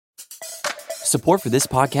Support for this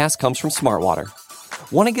podcast comes from Smartwater.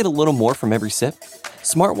 Want to get a little more from every sip?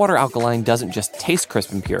 Smartwater Alkaline doesn't just taste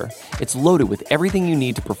crisp and pure, it's loaded with everything you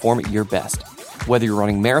need to perform at your best, whether you're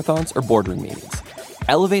running marathons or boardroom meetings.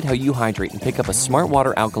 Elevate how you hydrate and pick up a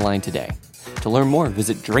Smartwater Alkaline today. To learn more,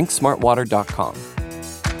 visit drinksmartwater.com.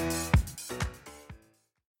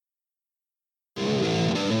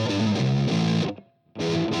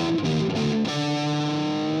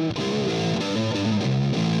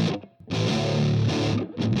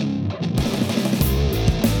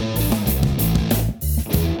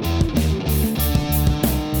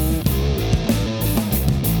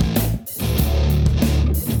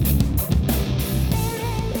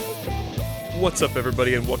 What's up,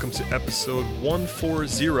 everybody, and welcome to episode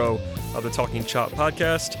 140 of the Talking Chop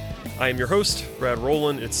podcast. I am your host, Brad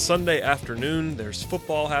Rowland. It's Sunday afternoon. There's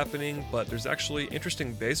football happening, but there's actually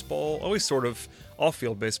interesting baseball, always sort of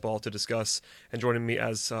off-field baseball to discuss. And joining me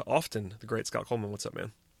as often, the great Scott Coleman. What's up,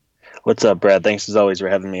 man? What's up, Brad? Thanks as always for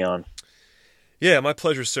having me on. Yeah, my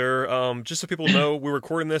pleasure, sir. Just so people know, we're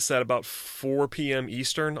recording this at about 4 p.m.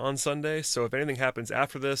 Eastern on Sunday, so if anything happens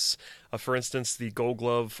after this, for instance, the Gold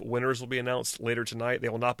Glove winners will be announced later tonight. They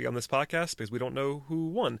will not be on this podcast because we don't know who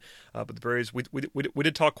won. But the Braves, we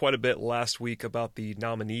did talk quite a bit last week about the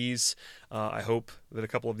nominees. I hope that a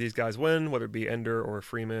couple of these guys win, whether it be Ender or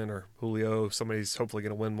Freeman or Julio. Somebody's hopefully going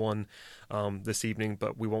to win one this evening,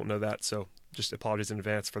 but we won't know that, so just apologies in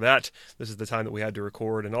advance for that. This is the time that we had to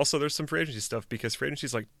record. And also there's some free agency stuff because free agency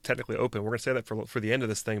is like technically open. We're going to say that for the end of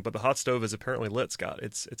this thing, but the hot stove is apparently lit, Scott.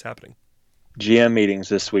 It's happening. GM meetings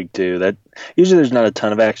this week too. That usually there's not a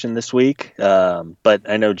ton of action this week, but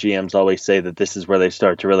I know GMs always say that this is where they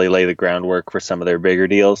start to really lay the groundwork for some of their bigger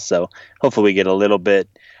deals. So hopefully we get a little bit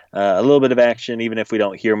of action, even if we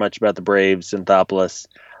don't hear much about the Braves. Anthopoulos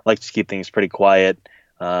likes to keep things pretty quiet.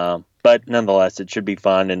 But nonetheless, it should be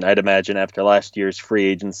fun. And I'd imagine after last year's free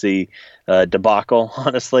agency debacle,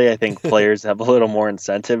 honestly, I think players have a little more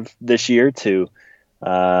incentive this year to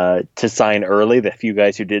sign early. The few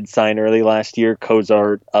guys who did sign early last year,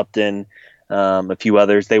 Cozart, Upton, a few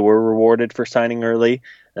others, they were rewarded for signing early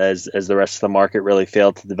as the rest of the market really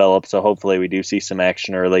failed to develop. So hopefully we do see some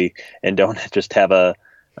action early and don't just have a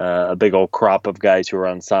big old crop of guys who are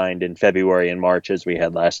unsigned in February and March as we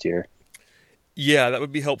had last year. Yeah, that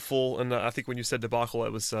would be helpful, and I think when you said debacle,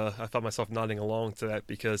 it was I found myself nodding along to that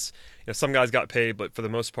because some guys got paid, but for the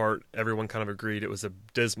most part, everyone kind of agreed it was a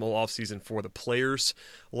dismal offseason for the players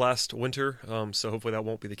last winter. So hopefully that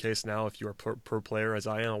won't be the case now. If you are pro player, as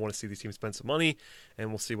I am, I want to see these teams spend some money, and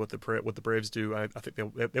we'll see what the Braves do. I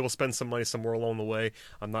think they will spend some money somewhere along the way.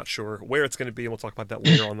 I'm not sure where it's going to be, and we'll talk about that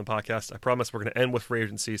later on the podcast. I promise we're going to end with free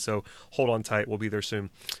agency, so hold on tight. We'll be there soon.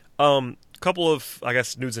 Couple of, I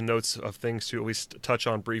guess, news and notes of things to at least touch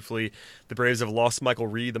on briefly. The Braves have lost Michael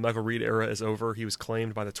Reed. The Michael Reed era is over. He was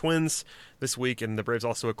claimed by the Twins this week, and the Braves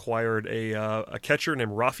also acquired a catcher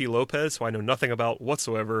named Rafi Lopez, who I know nothing about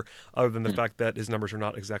whatsoever, other than the fact that his numbers are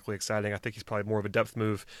not exactly exciting. I think he's probably more of a depth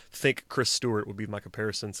move. Think Chris Stewart would be my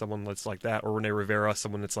comparison, someone that's like that, or Rene Rivera,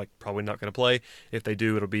 someone that's like probably not going to play. If they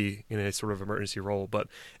do, it'll be in a sort of emergency role. But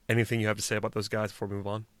anything you have to say about those guys before we move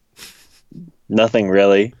on? Nothing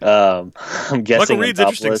really. I'm guessing Michael Reed's Anthopoulos,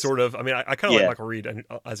 interesting, sort of. I mean, I kind of like Michael Reed and,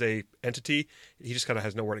 as a entity. He just kind of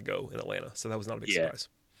has nowhere to go in Atlanta, so that was not a big surprise.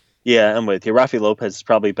 Yeah, I'm with you. Rafi Lopez is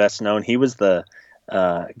probably best known. He was the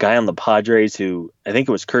guy on the Padres who I think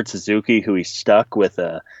it was Kurt Suzuki who he stuck with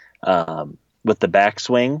the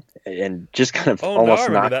backswing and just kind of almost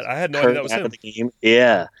knocked that. I had no idea that was out him. of the game.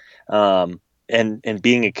 Yeah. And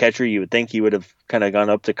being a catcher, you would think he would have kind of gone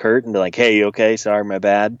up to Kurt and be like, "Hey, you okay? Sorry, my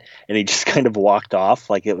bad." And he just kind of walked off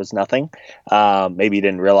like it was nothing. Maybe he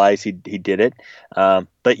didn't realize he did it.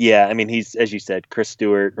 But yeah, I mean, he's, as you said, Chris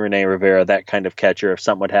Stewart, Rene Rivera, that kind of catcher. If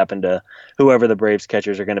something would happen to whoever the Braves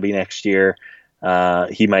catchers are going to be next year,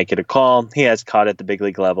 he might get a call. He has caught at the big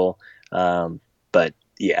league level. But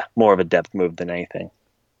yeah, more of a depth move than anything.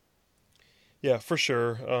 Yeah, for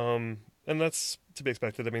sure. And that's to be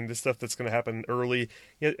expected. I mean, the stuff that's going to happen early,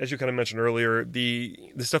 as you kind of mentioned earlier,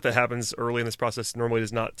 the stuff that happens early in this process normally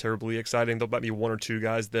is not terribly exciting. There might be one or two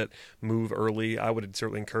guys that move early. I would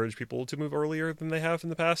certainly encourage people to move earlier than they have in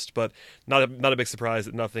the past, but not a big surprise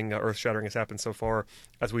that nothing earth-shattering has happened so far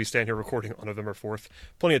as we stand here recording on November 4th.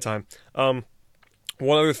 Plenty of time.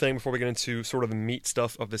 One other thing before we get into sort of the meat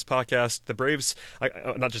stuff of this podcast, the Braves,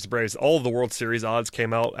 not just the Braves, all of the World Series odds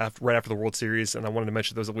came out right after the World Series, and I wanted to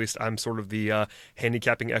mention those at least. I'm sort of the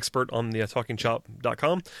handicapping expert on the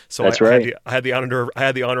TalkingChop.com, so That's I right. had the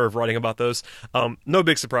honor of writing about those. No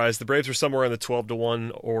big surprise. The Braves are somewhere in the 12-1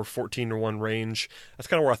 or 14-1 range. That's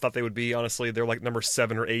kind of where I thought they would be. Honestly, they're like number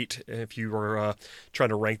 7 or 8 if you were trying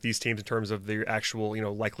to rank these teams in terms of their actual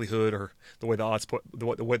likelihood or the way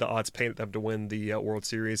the odds paint them to win the World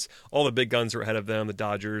Series. All the big guns are ahead of them: the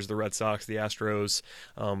Dodgers, the Red Sox, the Astros.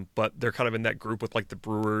 But they're kind of in that group with like the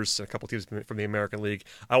Brewers, a couple teams from the American League.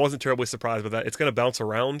 I wasn't terribly surprised with that. It's going to bounce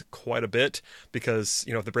around quite a bit because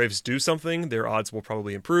if the Braves do something, their odds will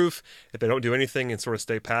probably improve. If they don't do anything and sort of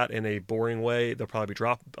stay pat in a boring way, they'll probably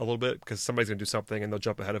drop a little bit because somebody's going to do something and they'll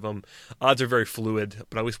jump ahead of them. Odds are very fluid,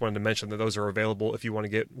 but I at least wanted to mention that those are available if you want to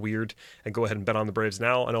get weird and go ahead and bet on the Braves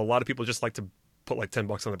now. I know a lot of people just like to put like $10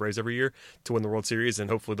 on the Braves every year to win the World Series, and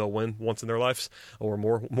hopefully they'll win once in their lives, or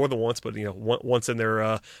more than once, but once in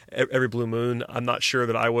their every blue moon. I'm not sure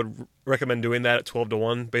that I would recommend doing that at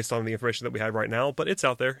 12-1 based on the information that we have right now, but it's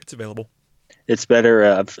out there, it's available. It's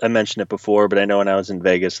better. I mentioned it before, but I know when I was in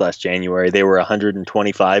Vegas last January, they were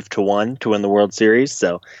 125-1 to win the World Series.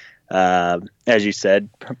 So, as you said,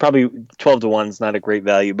 probably 12-1 is not a great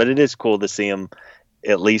value, but it is cool to see them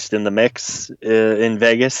at least in the mix in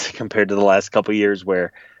Vegas compared to the last couple of years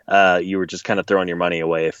where you were just kind of throwing your money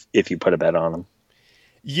away if you put a bet on them.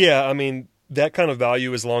 Yeah, I mean, that kind of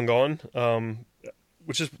value is long gone,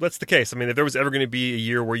 that's the case. I mean, if there was ever going to be a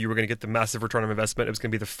year where you were going to get the massive return on investment, it was going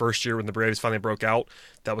to be the first year when the Braves finally broke out.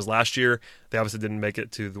 That was last year. They obviously didn't make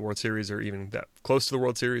it to the World Series or even that close to the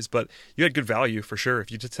World Series, but you had good value for sure.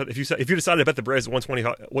 If you decided to bet the Braves at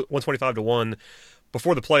 125-1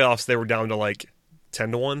 before the playoffs, they were down to like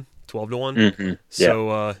 10-1, 12-1. Mm-hmm. Yeah.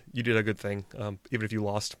 So you did a good thing, even if you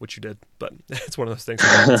lost, which you did. But it's one of those things.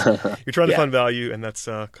 You're trying to find value, and that's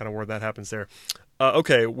kind of where that happens there.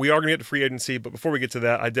 Okay, we are going to get to free agency, but before we get to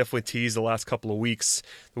that, I definitely teased the last couple of weeks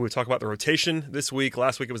that we would talk about the rotation this week.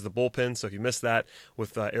 Last week it was the bullpen, so if you missed that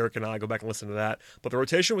with Eric and I, go back and listen to that. But the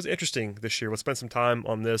rotation was interesting this year. We'll spend some time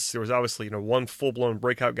on this. There was obviously one full-blown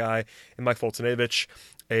breakout guy in Mike Foltynewicz,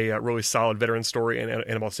 a really solid veteran story in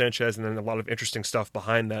Anibal Sanchez, and then a lot of interesting stuff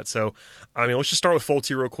behind that. So, I mean, let's just start with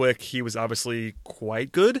Folty real quick. He was obviously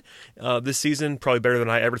quite good this season, probably better than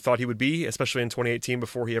I ever thought he would be, especially in 2018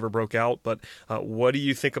 before he ever broke out. But what do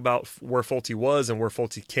you think about where Folty was and where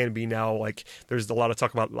Folty can be now? Like, there's a lot of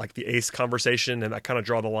talk about like the ace conversation, and I kind of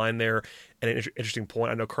draw the line there. And an interesting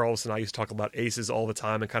point, I know Carlos and I used to talk about aces all the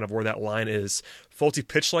time and kind of where that line is. Folty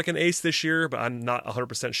pitched like an ace this year, but I'm not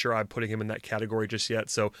 100% sure I'm putting him in that category just yet.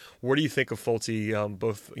 So what do you think of Folty,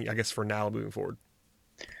 both, I guess, for now moving forward?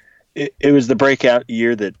 It was the breakout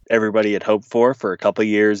year that everybody had hoped for a couple of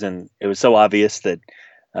years, and it was so obvious that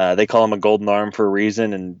they call him a golden arm for a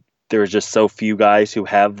reason, and there was just so few guys who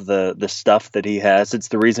have the stuff that he has. It's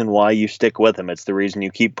the reason why you stick with him. It's the reason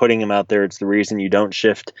you keep putting him out there. It's the reason you don't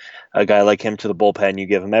shift a guy like him to the bullpen. You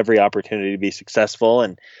give him every opportunity to be successful,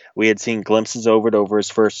 and we had seen glimpses over his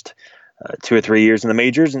first 2 or 3 years in the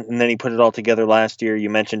majors, and then he put it all together last year. You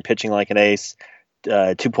mentioned pitching like an ace,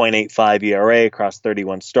 2.85 ERA across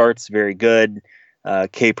 31 starts, very good.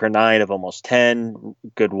 K per 9 of almost 10,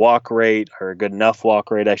 good walk rate, or good enough walk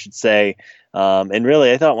rate, I should say. And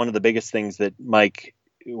really, I thought one of the biggest things that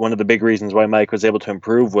one of the big reasons why Mike was able to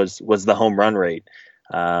improve was the home run rate.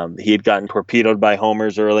 He had gotten torpedoed by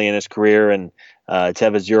homers early in his career, and to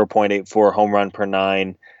have a 0.84 home run per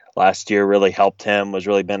 9 last year really helped him, was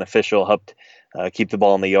really beneficial, helped keep the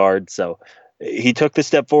ball in the yard. So he took the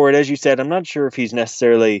step forward. As you said, I'm not sure if he's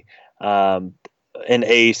necessarily an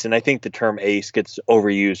ace, and I think the term ace gets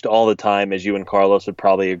overused all the time, as you and Carlos would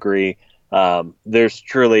probably agree. There's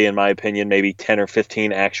truly, in my opinion, maybe 10 or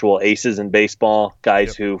 15 actual aces in baseball,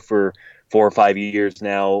 guys who for 4 or 5 years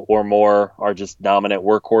now or more are just dominant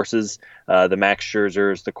workhorses. The Max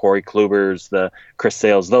Scherzers, the Corey Klubers, the Chris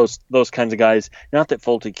Sales, those kinds of guys. Not that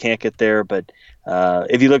Folty can't get there, but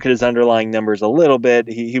if you look at his underlying numbers a little bit,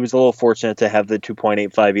 he was a little fortunate to have the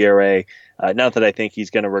 2.85 ERA. Not that I think he's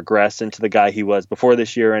going to regress into the guy he was before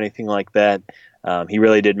this year or anything like that. He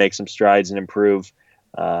really did make some strides and improve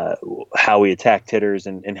how he attacked hitters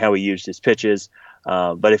and how he used his pitches.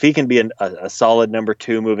 But if he can be a solid number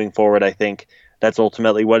 2 moving forward, I think that's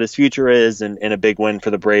ultimately what his future is, and a big win for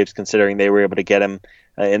the Braves, considering they were able to get him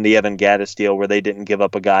in the Evan Gattis deal, where they didn't give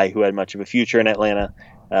up a guy who had much of a future in Atlanta.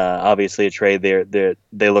 Obviously, a trade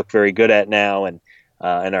they look very good at now and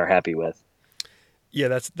are happy with. Yeah,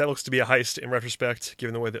 that looks to be a heist in retrospect,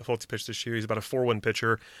 given the way that Folty pitched this year. He's about a 4-win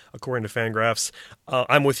pitcher, according to Fangraphs.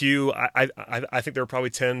 I'm with you. I think there are probably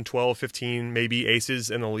 10, 12, 15, maybe aces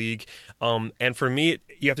in the league. And for me,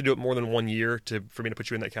 you have to do it more than 1 year for me to put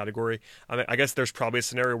you in that category. I mean, I guess there's probably a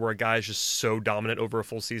scenario where a guy is just so dominant over a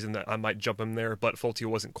full season that I might jump him there, but Folty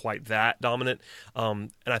wasn't quite that dominant.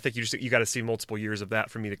 And I think you got to see multiple years of that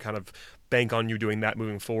for me to kind of bank on you doing that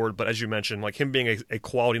moving forward. But as you mentioned, like him being a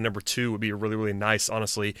quality number 2 would be really, really nice.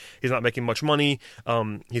 Honestly, he's not making much money.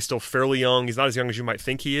 He's still fairly young. He's not as young as you might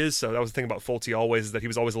think he is. So that was the thing about Folty always, is that he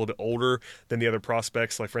was always a little bit older than the other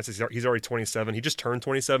prospects. Like for instance, he's already 27. He just turned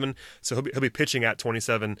 27, so he'll be pitching at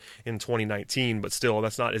 27 in 2019. But still,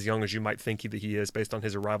 that's not as young as you might think that he is based on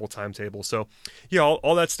his arrival timetable. So yeah,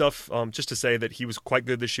 all that stuff. Just to say that he was quite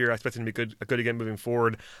good this year. I expect him to be good again moving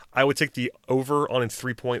forward. I would take the over on a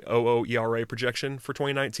 3.00 ERA projection for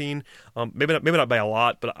 2019. Maybe not by a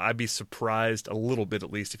lot, but I'd be surprised a little bit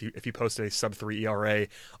at least if he posted a sub-3 ERA.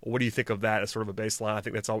 What do you think of that as sort of a baseline? I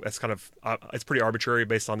think that's kind of it's pretty arbitrary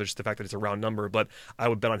based on just the fact that it's a round number, but I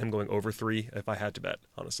would bet on him going over 3 if I had to bet,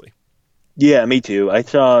 honestly. Yeah, me too.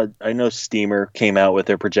 I know Steamer came out with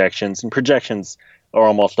their projections, and projections are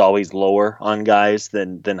almost always lower on guys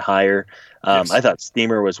than higher. Yes. I thought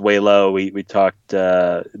Steamer was way low. We talked,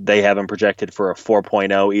 they have him projected for a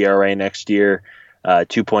 4.0 ERA next year,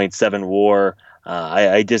 2.7 WAR.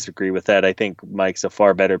 I disagree with that. I think Mike's a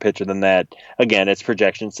far better pitcher than that. Again, it's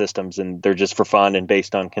projection systems, and they're just for fun and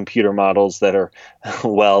based on computer models that are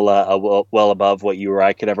well above what you or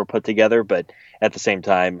I could ever put together. But at the same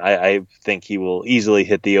time, I think he will easily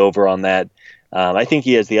hit the over on that. I think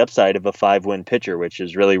he has the upside of a 5-win pitcher, which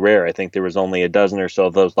is really rare. I think there was only a dozen or so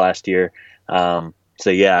of those last year. So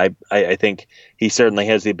yeah, I think he certainly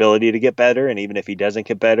has the ability to get better, and even if he doesn't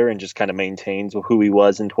get better and just kind of maintains who he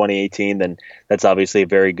was in 2018, then that's obviously a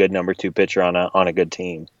very good number 2 pitcher on a good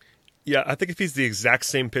team. Yeah, I think if he's the exact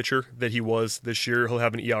same pitcher that he was this year, he'll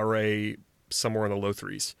have an ERA somewhere in the low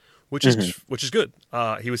 3s. Which is good.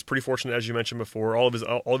 He was pretty fortunate, as you mentioned before. All of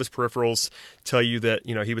his peripherals tell you that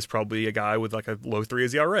he was probably a guy with like a low 3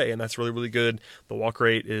 as ERA, and that's really, really good. The walk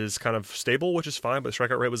rate is kind of stable, which is fine, but the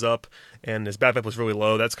strikeout rate was up, and his BABIP was really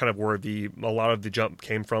low. That's kind of where a lot of the jump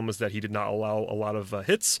came from, is that he did not allow a lot of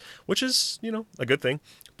hits, which is a good thing.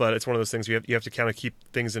 But it's one of those things you have to kind of keep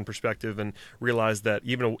things in perspective and realize that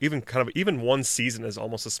even one season is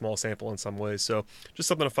almost a small sample in some ways. So just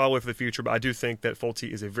something to follow for the future. But I do think that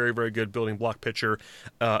Folty is a very, very good building block pitcher.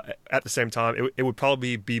 At the same time, it would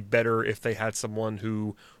probably be better if they had someone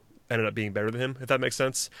who ended up being better than him, if that makes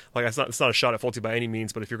sense. Like it's not a shot at Folty by any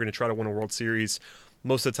means, but if you're going to try to win a World Series,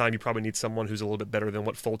 most of the time you probably need someone who's a little bit better than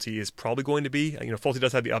what Folty is probably going to be. Folty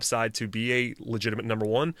does have the upside to be a legitimate number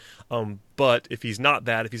 1, but if he's not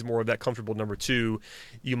that, if he's more of that comfortable number 2,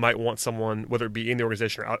 you might want someone, whether it be in the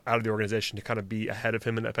organization or out of the organization, to kind of be ahead of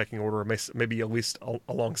him in that pecking order, or maybe at least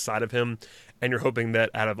alongside of him. And you're hoping that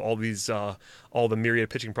out of all the myriad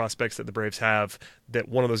pitching prospects that the Braves have, that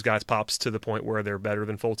one of those guys pops to the point where they're better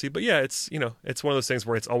than Folty. But yeah, it's one of those things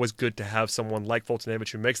where it's always good to have someone like Foltynewicz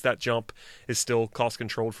who makes that jump, is still cost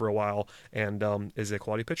controlled for a while, and is a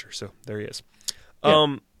quality pitcher. So there he is.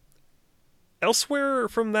 Yeah. Elsewhere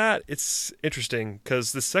from that, it's interesting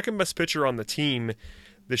because the second best pitcher on the team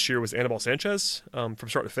this year was Anibal Sanchez, from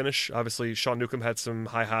start to finish. Obviously, Sean Newcomb had some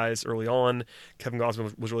high highs early on. Kevin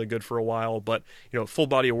Gausman was really good for a while, but full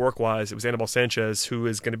body of work wise, it was Anibal Sanchez, who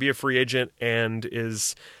is going to be a free agent and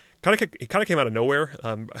is kind of came out of nowhere.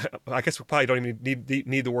 I guess we probably don't even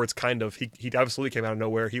need the words kind of. He absolutely came out of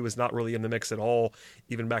nowhere. He was not really in the mix at all,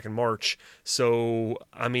 even back in March. So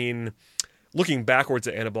I mean, looking backwards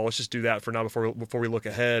at Anibal, let's just do that for now before we look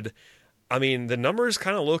ahead. I mean, the numbers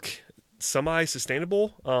kind of look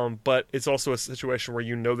semi-sustainable, but it's also a situation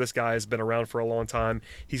where this guy has been around for a long time.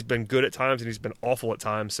 He's been good at times and he's been awful at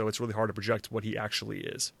times, so it's really hard to project what he actually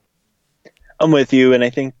is. I'm with you, and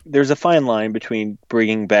I think there's a fine line between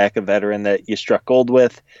bringing back a veteran that you struck gold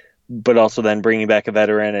with, but also then bringing back a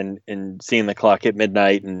veteran and seeing the clock hit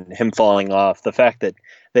midnight and him falling off. The fact that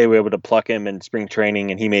they were able to pluck him in spring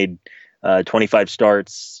training and he made 25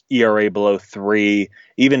 starts, ERA below 3.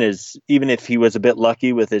 Even if he was a bit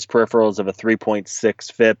lucky with his peripherals of a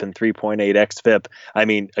 3.6 FIP and 3.8 xFIP, I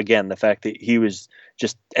mean, again, the fact that he was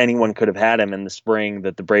just anyone could have had him in the spring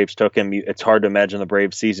that the Braves took him. It's hard to imagine the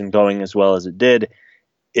Braves season going as well as it did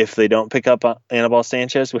if they don't pick up Anibal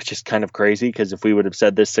Sanchez, which is kind of crazy because if we would have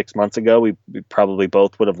said this 6 months ago, we probably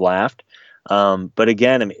both would have laughed. But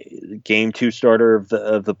again, I mean, game 2 starter of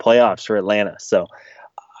the playoffs for Atlanta. So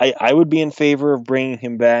I would be in favor of bringing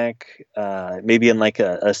him back, maybe in like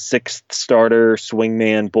a sixth starter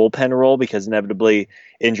swingman bullpen role, because inevitably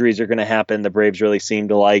injuries are going to happen. The Braves really seem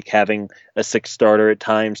to like having a sixth starter at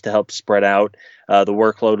times to help spread out the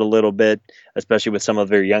workload a little bit, especially with some of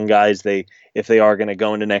their young guys. If they are going to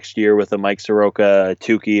go into next year with a Mike Soroka, a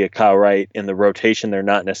Tukey, a Kyle Wright in the rotation, they're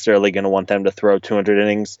not necessarily going to want them to throw 200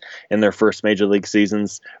 innings in their first major league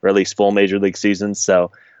seasons, or at least full major league seasons.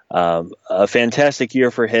 So a fantastic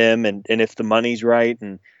year for him, and if the money's right,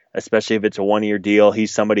 and especially if it's a 1-year deal,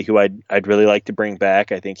 he's somebody who I'd really like to bring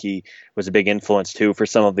back. I think he was a big influence too for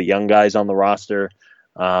some of the young guys on the roster.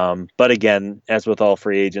 But again, as with all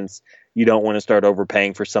free agents, you don't want to start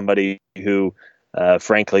overpaying for somebody who,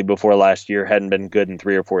 frankly, before last year hadn't been good in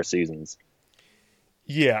 3 or 4 seasons.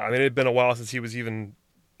 Yeah, I mean, it had been a while since he was even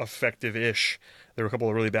effective-ish. There were a couple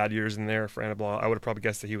of really bad years in there for Anibal. I would have probably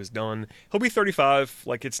guessed that he was done. He'll be 35.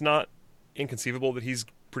 Like, it's not inconceivable that he's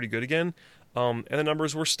pretty good again. And the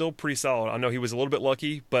numbers were still pretty solid. I know he was a little bit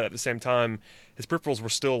lucky, but at the same time, his peripherals were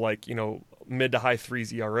still like, mid to high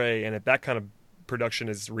threes ERA. And if that kind of production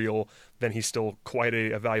is real, then he's still quite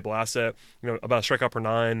a valuable asset. About a strikeout per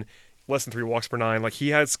 9, less than 3 walks per 9. Like, he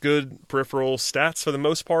has good peripheral stats for the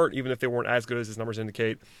most part, even if they weren't as good as his numbers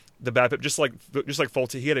indicate. The BABIP, just like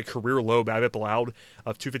Folty, he had a career low BABIP allowed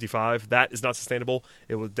of 255. That is not sustainable.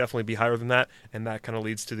 It will definitely be higher than that, and that kind of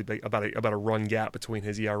leads to about a run gap between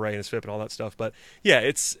his ERA and his FIP and all that stuff. But yeah,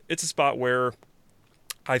 it's a spot where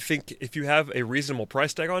I think if you have a reasonable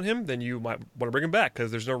price tag on him, then you might want to bring him back,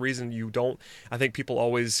 because there's no reason you don't. I think people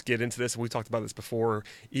always get into this, and we've talked about this before,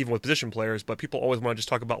 even with position players, but people always want to just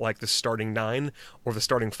talk about like the starting 9 or the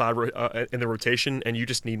starting 5 in the rotation, and you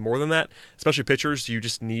just need more than that. Especially pitchers, you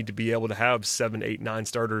just need to be able to have 7, 8, 9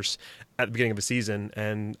 starters at the beginning of a season,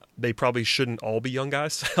 and they probably shouldn't all be young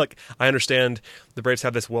guys. Like, I understand the Braves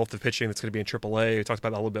have this wealth of pitching that's going to be in AAA. We talked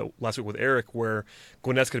about that a little bit last week with Eric, where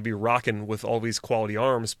Gwinnett's going to be rocking with all these quality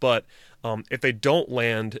arms, but if they don't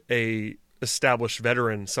land a established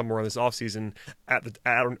veteran somewhere in this offseason at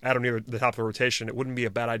or near the top of the rotation, it wouldn't be a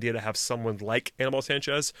bad idea to have someone like Anibal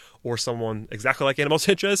Sanchez or someone exactly like Anibal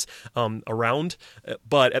Sanchez around.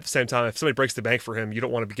 But at the same time, if somebody breaks the bank for him, you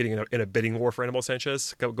don't want to be getting in a bidding war for Anibal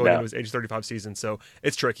Sanchez going into his age 35 season. So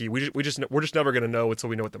it's tricky. We're just never going to know until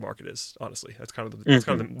we know what the market is. Honestly, that's kind of the main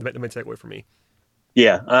takeaway for me.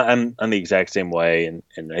 Yeah, I'm the exact same way,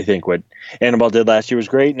 and I think what Anibal did last year was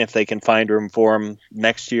great, and if they can find room for him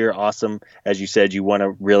next year, awesome. As you said, you want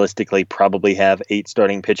to realistically probably have 8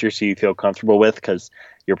 starting pitchers who you feel comfortable with, because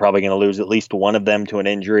you're probably going to lose at least one of them to an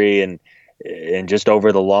injury, and just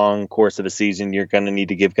over the long course of a season, you're going to need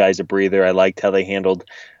to give guys a breather. I liked how they handled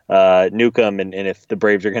Newcomb, and if the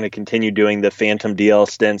Braves are going to continue doing the phantom DL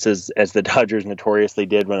stints as the Dodgers notoriously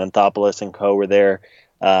did when Anthopoulos and co were there,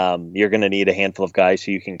 you're going to need a handful of guys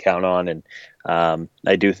who you can count on. And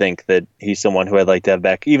I do think that he's someone who I'd like to have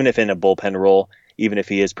back, even if in a bullpen role, even if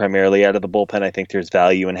he is primarily out of the bullpen. I think there's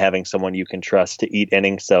value in having someone you can trust to eat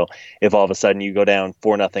innings. So if all of a sudden you go down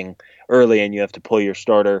 4-0 early and you have to pull your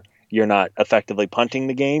starter, you're not effectively punting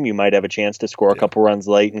the game. You might have a chance to score a couple runs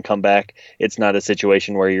late and come back. It's not a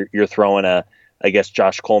situation where you're throwing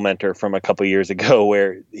Josh Colmenter from a couple years ago,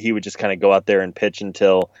 where he would just kind of go out there and pitch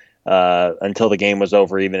until the game was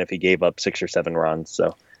over, even if he gave up 6 or 7 runs.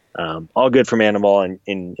 So all good from Anibal.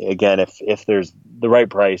 And again, if there's the right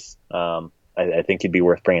price, I think he'd be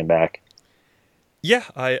worth bringing back. Yeah,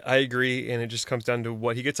 I agree. And it just comes down to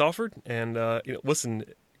what he gets offered. And listen,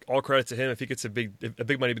 all credit to him. If he gets a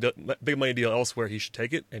big money deal elsewhere, he should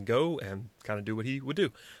take it and go and kind of do what he would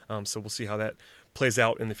do. So we'll see how that plays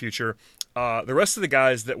out in the future. The rest of the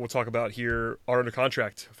guys that we'll talk about here are under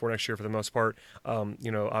contract for next year for the most part.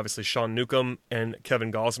 Obviously Sean Newcomb and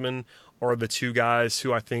Kevin Gausman are the 2 guys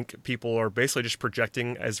who I think people are basically just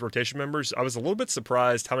projecting as rotation members. I was a little bit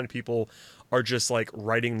surprised how many people are just like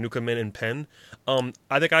writing Newcomb in pen.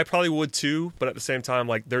 I think I probably would too, but at the same time,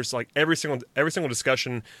 like there's like every single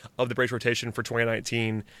discussion of the Braves rotation for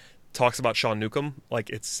 2019 talks about Sean Newcomb. Like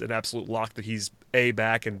it's an absolute lock that he's A,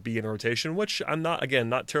 back, and B, in the rotation, which I'm not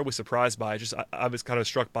terribly surprised by. Just I was kind of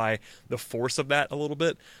struck by the force of that a little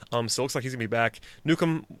bit. So it looks like he's gonna be back.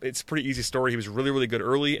 Newcomb, it's a pretty easy story. He was really, really good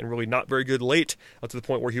early and really not very good late, to the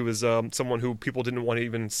point where he was someone who people didn't want to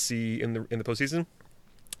even see in the postseason.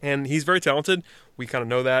 And he's very talented. We kind of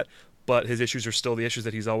know that. But his issues are still the issues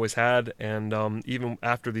that he's always had, and even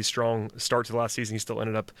after the strong start to the last season, he still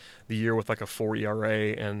ended up the year with like a 4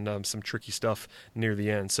 ERA and some tricky stuff near the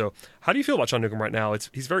end. So how do you feel about Sean Newcomb right now?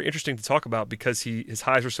 He's very interesting to talk about because his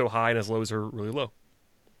highs are so high and his lows are really low.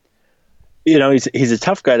 He's a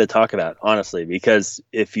tough guy to talk about, honestly, because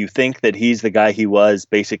if you think that he's the guy he was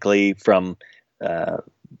basically from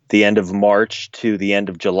the end of March to the end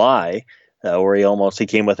of July, where he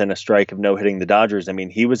came within a strike of no hitting the Dodgers. I mean,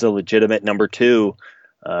 he was a legitimate number two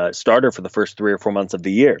starter for the first 3 or 4 months of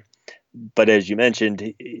the year. But as you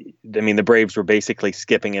mentioned, I mean, the Braves were basically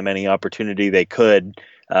skipping him any opportunity they could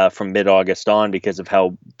from mid-August on because of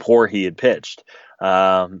how poor he had pitched.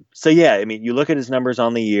 So yeah, I mean, you look at his numbers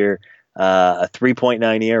on the year, a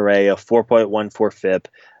 3.9 ERA, a 4.14 FIP.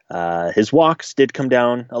 His walks did come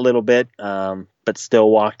down a little bit, but still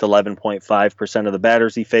walked 11.5% of the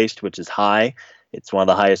batters he faced, which is high. It's one of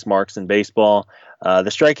the highest marks in baseball. The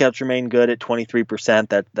strikeouts remain good at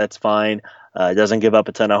 23%. That's fine. Doesn't give up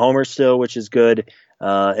a ton of homers still, which is good.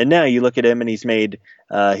 And now you look at him, and he's made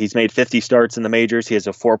 50 starts in the majors. He has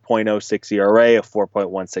a 4.06 ERA, a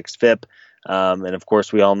 4.16 FIP. And of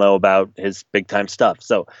course, we all know about his big time stuff.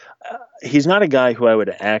 So he's not a guy who I would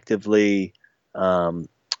actively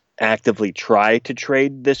try to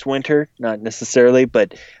trade this winter, not necessarily,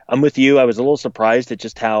 but I'm with you. I was a little surprised at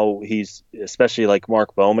just how he's, especially like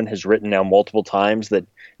Mark Bowman has written now multiple times, that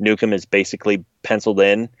Newcomb is basically penciled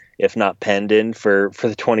in, if not penned in, for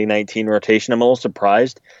the 2019 rotation. I'm a little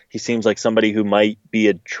surprised. He seems like somebody who might be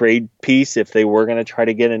a trade piece if they were going to try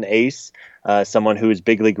to get an ace, someone who is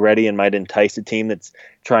big league ready and might entice a team that's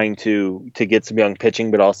trying to get some young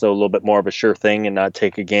pitching, but also a little bit more of a sure thing and not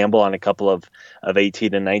take a gamble on a couple of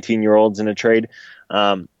 18 and 19-year-olds in a trade.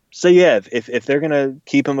 So yeah, if they're going to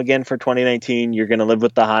keep him again for 2019, you're going to live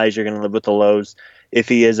with the highs, you're going to live with the lows. If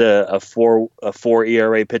he is a four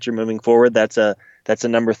ERA pitcher moving forward, that's a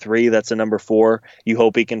number 3, that's a number 4. You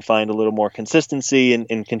hope he can find a little more consistency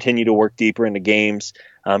and continue to work deeper into games.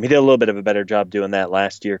 He did a little bit of a better job doing that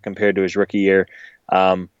last year compared to his rookie year.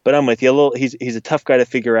 But I'm with you. He's a tough guy to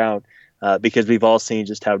figure out because we've all seen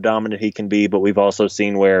just how dominant he can be, but we've also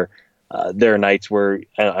seen where there are nights where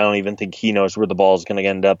I don't even think he knows where the ball is going to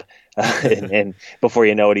end up. And before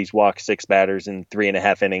you know it, he's walked 6 batters in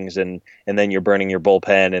 3.5 innings, and then you're burning your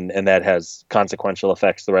bullpen, and that has consequential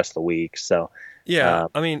effects the rest of the week. So, yeah,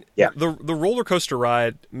 I mean, the roller coaster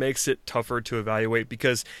ride makes it tougher to evaluate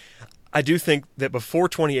because I do think that before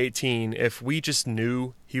 2018, if we just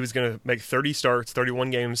knew he was going to make 30 starts,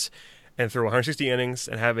 31 games, and throw 160 innings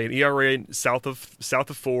and have an ERA south of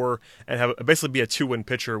 4 and have basically be a 2-win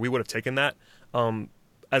pitcher, we would have taken that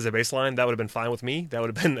as a baseline. That would have been fine with me. That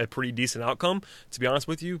would have been a pretty decent outcome, to be honest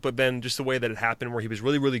with you. But then just the way that it happened, where he was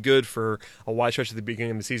really, really good for a wide stretch at the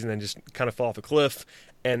beginning of the season and just kind of fall off a cliff,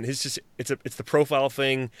 and it's the profile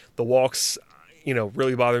thing, the walks,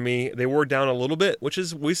 really bother me. They were down a little bit, which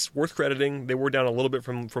is worth crediting. They were down a little bit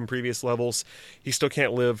from previous levels. He still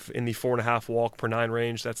can't live in the 4.5 walk per 9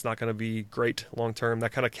 range. That's not going to be great long term.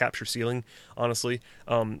 That kind of caps your ceiling, honestly,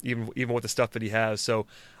 even with the stuff that he has. So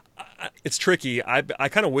it's tricky. I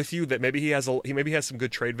kind of with you that maybe he has some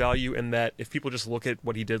good trade value, and that if people just look at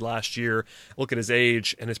what he did last year, look at his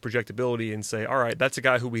age and his projectability, and say, all right, that's a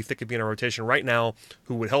guy who we think could be in our rotation right now,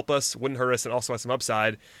 who would help us, wouldn't hurt us, and also has some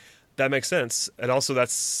upside. That makes sense. And also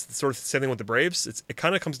that's sort of the same thing with the Braves. It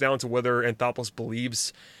kind of comes down to whether Anthopoulos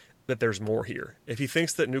believes that there's more here. If he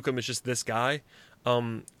thinks that Newcomb is just this guy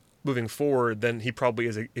moving forward, then he probably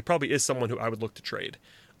is someone who I would look to trade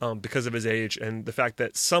because of his age and the fact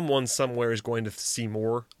that someone somewhere is going to see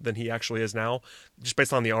more than he actually is now, just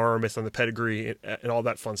based on the arm, based on the pedigree, and all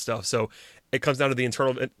that fun stuff. So it comes down to the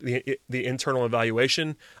internal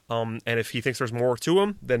evaluation. And if he thinks there's more to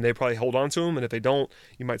him, then they probably hold on to him. And if they don't,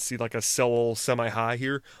 you might see like a sell semi-high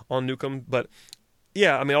here on Newcomb. But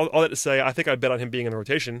yeah, I mean, all that to say, I think I'd bet on him being in the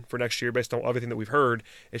rotation for next year based on everything that we've heard.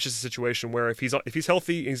 It's just a situation where if he's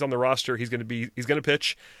healthy and he's on the roster, he's going to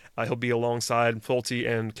pitch. He'll be alongside Folty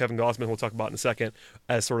and Kevin Gausman, we'll talk about in a second,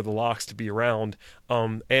 as sort of the locks to be around.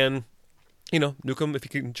 And Newcomb, if he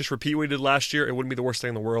can just repeat what he did last year, it wouldn't be the worst thing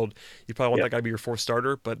in the world. You'd probably want that guy to be your 4th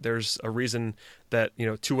starter, but there's a reason that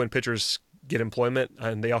 2-win pitchers get employment,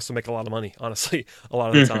 and they also make a lot of money, honestly, a lot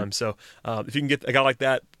of the time. So if you can get a guy like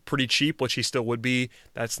that pretty cheap, which he still would be,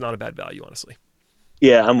 that's not a bad value, honestly.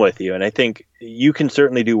 Yeah, I'm with you, and I think you can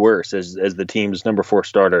certainly do worse as the team's number 4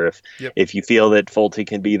 starter if you feel that Folty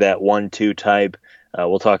can be that 1-2 type.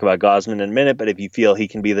 We'll talk about Gausman in a minute, but if you feel he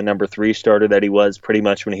can be the number 3 starter that he was pretty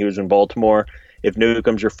much when he was in Baltimore, if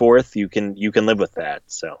Newcomb's your 4th, you can live with that.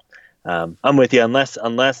 So I'm with you.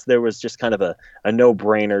 Unless there was just kind of a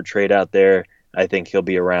no-brainer trade out there, I think he'll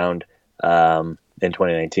be around in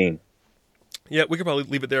 2019. Yeah, we could probably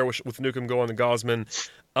leave it there with Newcomb going to Gausman.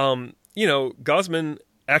 Gausman,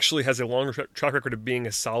 actually has a longer track record of being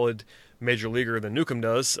a solid major leaguer than Newcomb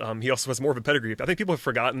does. He also has more of a pedigree. I think people have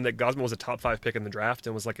forgotten that Gausman was a top 5 pick in the draft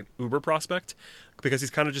and was like an uber prospect because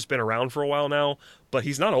he's kind of just been around for a while now. But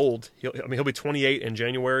he's not old. He'll be 28 in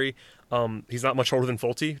January. He's not much older than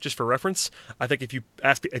Folty, just for reference. I think if you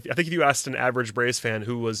asked an average Braves fan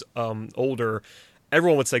who was older,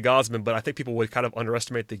 everyone would say Gausman, but I think people would kind of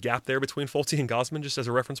underestimate the gap there between Folty and Gausman, just as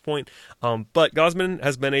a reference point. But Gausman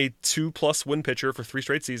has been a 2+ win pitcher for 3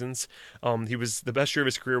 straight seasons. He was the best year of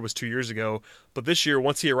his career was 2 years ago, but this year,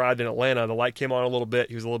 once he arrived in Atlanta, the light came on a little bit.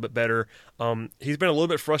 He was a little bit better. He's been a little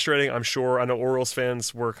bit frustrating, I'm sure. I know Orioles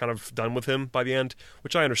fans were kind of done with him by the end,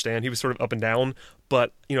 which I understand. He was sort of up and down,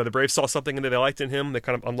 but the Braves saw something that they liked in him. They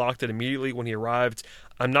kind of unlocked it immediately when he arrived.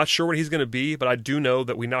 I'm not sure what he's going to be, but I do know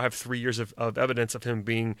that we now have 3 years of evidence of him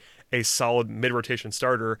being a solid mid-rotation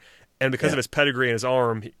starter. And because of his pedigree and his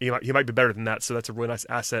arm, he might be better than that. So that's a really nice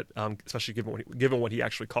asset, especially given what he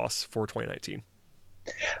actually costs for 2019.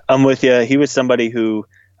 I'm with you. He was somebody who,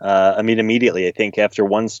 immediately, I think after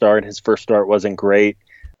one start, his first start wasn't great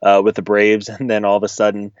with the Braves, and then all of a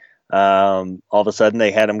sudden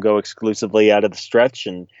they had him go exclusively out of the stretch,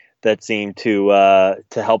 and that seemed to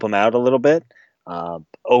help him out a little bit.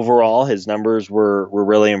 Overall, his numbers were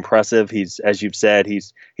really impressive. He's, as you've said,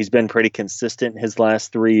 he's been pretty consistent his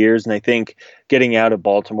last 3 years, and I think getting out of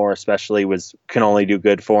Baltimore especially can only do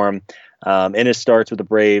good for him. In his starts with the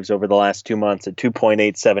Braves over the last 2 months, a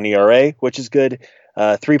 2.87 ERA, which is good,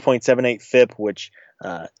 3.78 FIP, which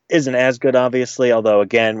isn't as good, obviously, although,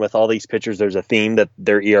 again, with all these pitchers, there's a theme that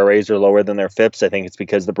their ERAs are lower than their FIPs. I think it's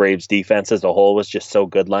because the Braves' defense as a whole was just so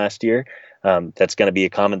good last year. That's going to be a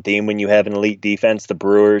common theme when you have an elite defense. The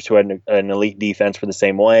Brewers, who had an elite defense, were the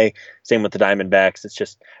same way. Same with the Diamondbacks. It's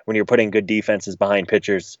just when you're putting good defenses behind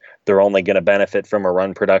pitchers, they're only going to benefit from a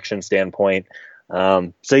run production standpoint.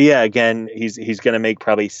 So yeah, again, he's going to make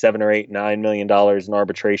probably $7 or $8, $9 million in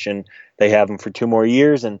arbitration. They have him for 2 more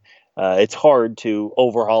years, and it's hard to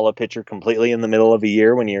overhaul a pitcher completely in the middle of a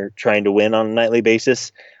year when you're trying to win on a nightly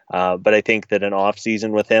basis. But I think that an off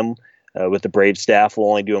season with him, with the Braves staff, will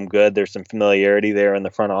only do him good. There's some familiarity there in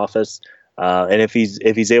the front office, and if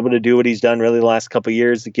he's able to do what he's done really the last couple of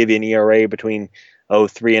years, to give you an ERA between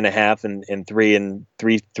 3.5 and 3 and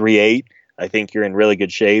 3.38, I think you're in really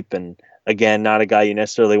good shape. And again, not a guy you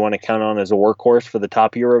necessarily want to count on as a workhorse for the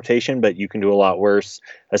top of your rotation, but you can do a lot worse,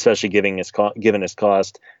 especially given his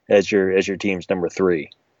cost as your team's number 3.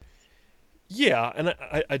 Yeah, and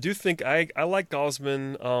I do think I like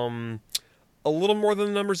Gausman a little more than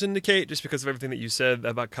the numbers indicate, just because of everything that you said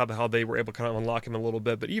about how they were able to kind of unlock him a little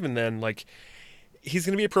bit. But even then, like, he's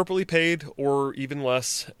going to be appropriately paid or even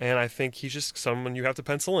less, and I think he's just someone you have to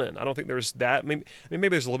pencil in. I don't think there's that. Maybe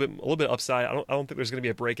there's a little bit upside. I don't think there's going to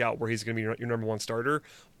be a breakout where he's going to be your number 1 starter.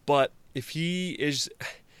 But if he is,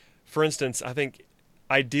 for instance, I think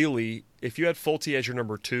ideally, if you had Folty as your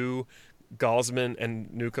number 2, Gausman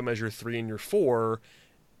and Newcomb as your 3 and your 4,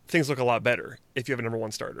 things look a lot better if you have a number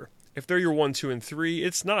 1 starter. If they're your 1, 2, and 3,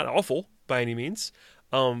 it's not awful by any means.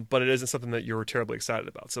 But it isn't something that you're terribly excited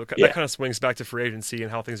about. So that kind of swings back to free agency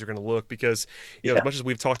and how things are going to look, because as much as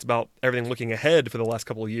we've talked about everything looking ahead for the last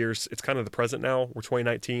couple of years, it's kind of the present now, where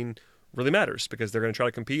 2019 really matters, because they're going to try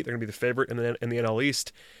to compete. They're going to be the favorite in the NL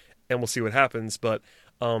East, and we'll see what happens. But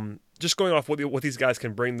just going off what these guys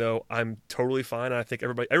can bring, though, I'm totally fine. I think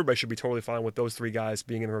everybody should be totally fine with those 3 guys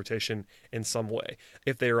being in the rotation in some way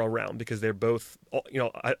if they are around, because they're both,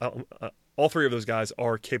 all 3 of those guys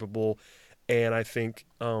are capable. And I think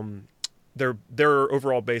their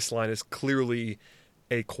overall baseline is clearly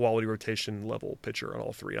a quality rotation level pitcher on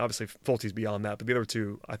all 3. Obviously, Folty's beyond that, but the other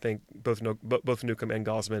 2, I think both Newcomb and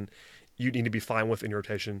Gausman, you need to be fine with in your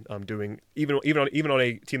rotation. Doing even on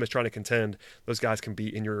a team that's trying to contend, those guys can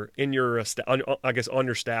be on your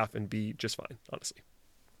staff and be just fine. Honestly.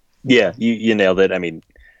 Yeah, you nailed it. I mean,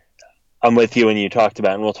 I'm with you when you talked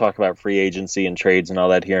about, and we'll talk about free agency and trades and all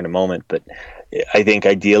that here in a moment, but I think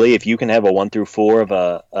ideally, if you can have a 1 through 4 of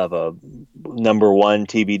a number 1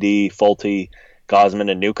 TBD, Folty, Gausman,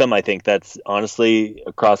 and Newcomb, I think that's honestly,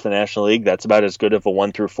 across the National League, that's about as good of a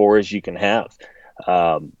 1 through 4 as you can have.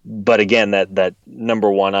 But again, that number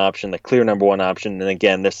 1 option, the clear number 1 option, and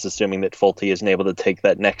again, this is assuming that Folty isn't able to take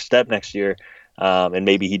that next step next year, and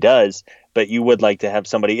maybe he does, but you would like to have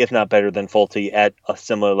somebody, if not better than Folty, at a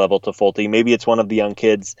similar level to Folty. Maybe it's one of the young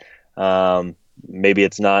kids. Maybe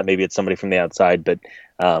it's not. Maybe it's somebody from the outside. But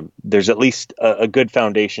there's at least a good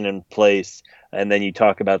foundation in place. And then you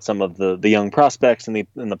talk about some of the young prospects and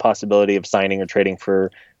the possibility of signing or trading for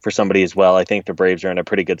somebody as well. I think the Braves are in a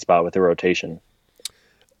pretty good spot with the rotation.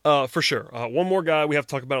 For sure. One more guy we have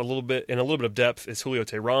to talk about in a little bit of depth is Julio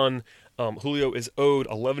Teheran. Julio is owed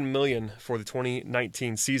 $11 million for the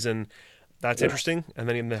 2019 season. That's interesting. And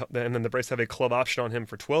then the Braves have a club option on him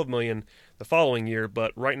for $12 million the following year.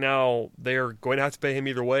 But right now they're going to have to pay him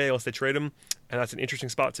either way unless they trade him, and that's an interesting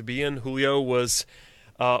spot to be in. Julio was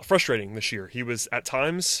frustrating this year. He was at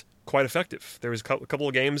times quite effective. There was a couple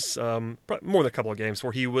of games, more than a couple of games,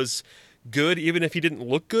 where he was good, even if he didn't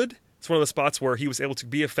look good. It's one of the spots where he was able to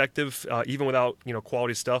be effective, even without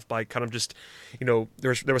quality stuff, by kind of just there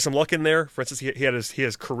was some luck in there. For instance, he had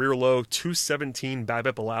his career low 217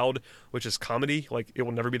 BABIP allowed, which is comedy. Like, it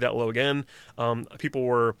will never be that low again. People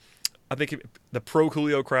were, I think, the pro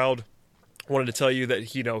Julio crowd wanted to tell you that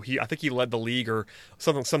I think he led the league or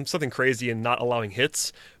something crazy in not allowing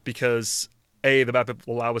hits because the BABIP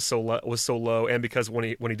allowed was so low, and because when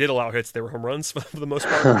he did allow hits, they were home runs for the most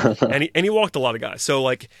part, and he walked a lot of guys. So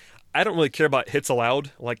like, I don't really care about hits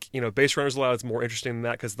allowed. Like, base runners allowed is more interesting than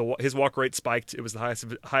that because his walk rate spiked. It was the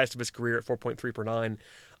highest of his career at 4.3 per 9,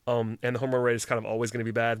 and the home run rate is kind of always going to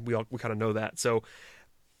be bad. We kind of know that. So,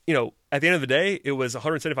 at the end of the day, it was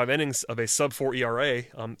 175 innings of a sub-4 ERA,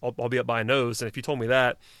 albeit by a nose. And if you told me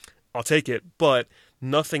that, I'll take it. But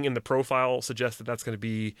nothing in the profile suggests that that's going to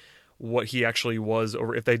be what he actually was.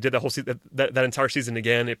 Or if they did that whole that entire season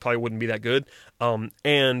again, it probably wouldn't be that good.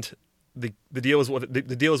 And the deal is what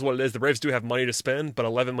it is. The Braves do have money to spend, but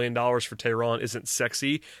 $11 million for Teheran isn't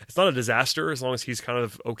sexy. It's not a disaster as long as he's kind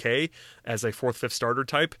of okay as a fourth, fifth starter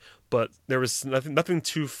type. But there was nothing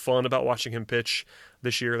too fun about watching him pitch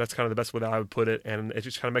this year. That's kind of the best way that I would put it, and it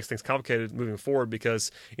just kind of makes things complicated moving forward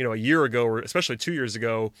because a year ago, or especially 2 years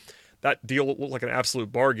ago, that deal looked like an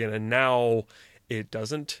absolute bargain, and now it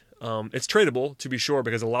doesn't. It's tradable, to be sure,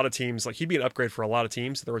 because a lot of teams, like, he'd be an upgrade for a lot of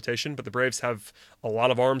teams in the rotation, but the Braves have a lot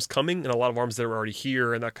of arms coming and a lot of arms that are already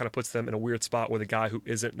here, and that kind of puts them in a weird spot with a guy who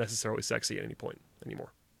isn't necessarily sexy at any point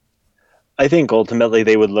anymore. I think ultimately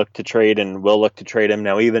they would look to trade and will look to trade him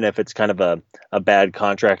now, even if it's kind of a bad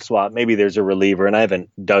contract swap. Maybe there's a reliever, and I haven't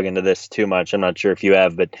dug into this too much. I'm not sure if you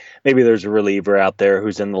have, but maybe there's a reliever out there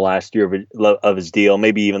who's in the last year of his deal,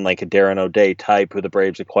 maybe even like a Darren O'Day type who the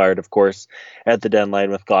Braves acquired, of course, at the deadline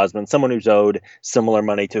with Gausman, someone who's owed similar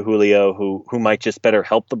money to Julio, who might just better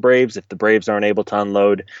help the Braves if the Braves aren't able to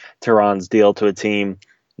unload Teheran's deal to a team.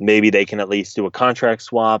 Maybe they can at least do a contract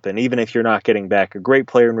swap, and even if you're not getting back a great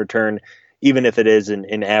player in return, even if it is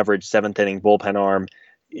an average seventh inning bullpen arm,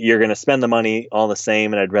 you're going to spend the money all the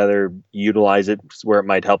same, and I'd rather utilize it where it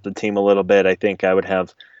might help the team a little bit. I think I would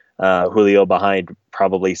have Julio behind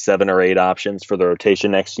probably 7 or 8 options for the rotation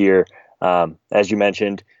next year. As you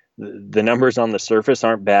mentioned, the numbers on the surface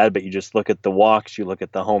aren't bad, but you just look at the walks, you look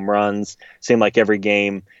at the home runs. Seem like every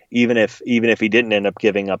game, even if he didn't end up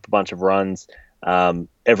giving up a bunch of runs,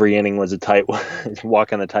 every inning was a tight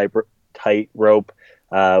walk on the tight rope.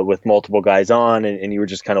 With multiple guys on, and you were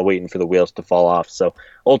just kind of waiting for the wheels to fall off. So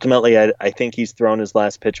ultimately, I think he's thrown his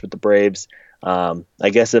last pitch with the Braves. I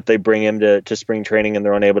guess if they bring him to spring training and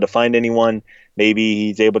they're unable to find anyone, maybe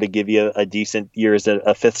he's able to give you a decent year as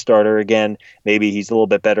a fifth starter again. Maybe he's a little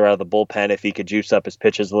bit better out of the bullpen if he could juice up his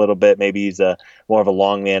pitches a little bit. Maybe he's more of a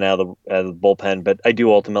long man out of the bullpen. But I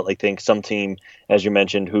do ultimately think some team, as you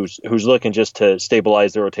mentioned, who's looking just to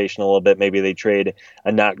stabilize the rotation a little bit, maybe they trade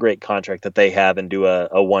a not great contract that they have and do a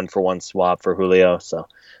 1-for-1 swap for Julio. So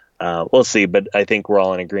we'll see. But I think we're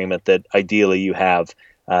all in agreement that ideally you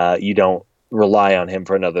don't rely on him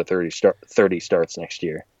for another 30 starts next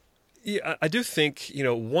year. Yeah, I do think,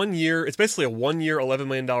 1 year, it's basically a 1 year, $11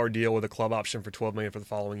 million deal with a club option for $12 million for the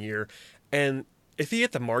following year. And if he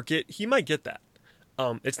hit the market, he might get that.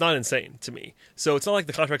 It's not insane to me. So it's not like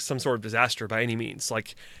the contract's some sort of disaster by any means.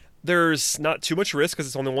 Like, there's not too much risk because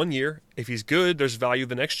it's only 1 year. If he's good, there's value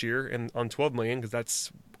the next year and on $12 million, because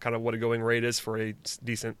that's kind of what a going rate is for a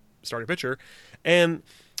decent starting pitcher. And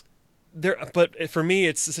but for me,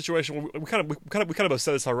 it's a situation where we kind of have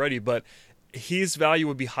said this already, but his value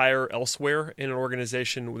would be higher elsewhere in an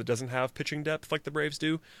organization that doesn't have pitching depth like the Braves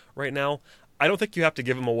do right now. I don't think you have to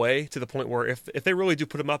give him away to the point where if they really do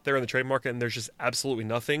put him out there in the trade market and there's just absolutely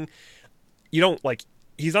nothing, you don't like.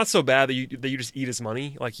 He's not so bad that you just eat his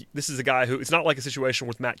money. Like, this is a guy who, it's not like a situation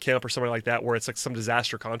with Matt Kemp or somebody like that where it's like some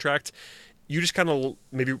disaster contract. You just kind of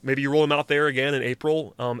maybe you roll him out there again in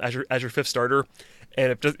April as your fifth starter.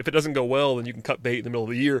 And if it doesn't go well, then you can cut bait in the middle of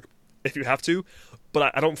the year if you have to.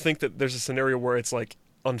 But I don't think that there's a scenario where it's like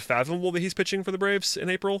unfathomable that he's pitching for the Braves in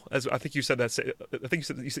April. As I think you said that. I think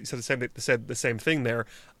you said the same thing there,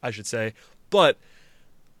 I should say. But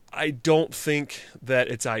I don't think that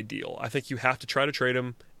it's ideal. I think you have to try to trade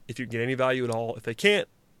him if you get any value at all. If they can't,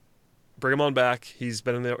 bring him on back. He's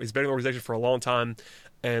been in the organization for a long time,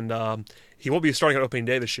 and He won't be starting on opening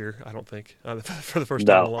day this year, I don't think, for the first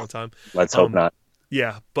time in a long time. Let's hope not.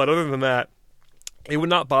 Yeah, but other than that, it would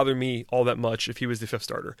not bother me all that much if he was the fifth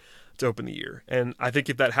starter to open the year. And I think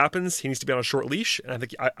if that happens, he needs to be on a short leash. And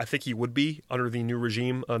I think he would be under the new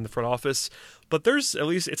regime in the front office. But it's at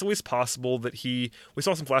least possible that we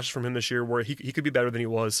saw some flashes from him this year where he could be better than he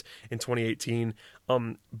was in 2018.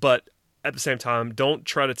 But at the same time, don't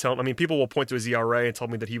try to tell him. I mean, people will point to his ERA and tell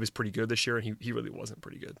me that he was pretty good this year, and he really wasn't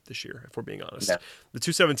pretty good this year, if we're being honest. Yeah. The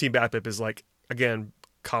 217 BABIP is again,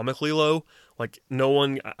 comically low.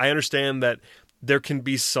 I understand that there can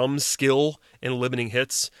be some skill in limiting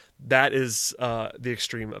hits. That is the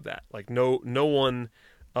extreme of that. No one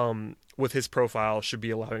with his profile should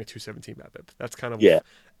be allowing a 217 BABIP. That's kind of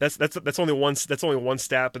That's only one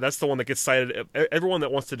stat, but that's the one that gets cited. Everyone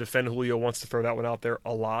that wants to defend Julio wants to throw that one out there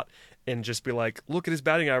a lot and just be like, look at his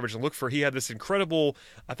batting average and he had this incredible.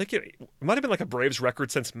 I think it might have been a Braves record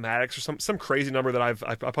since Maddox or some crazy number that I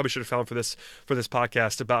probably should have found for this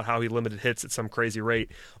podcast about how he limited hits at some crazy rate.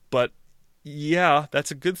 But yeah, that's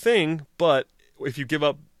a good thing. But if you give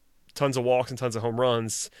up tons of walks and tons of home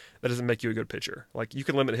runs, that doesn't make you a good pitcher. You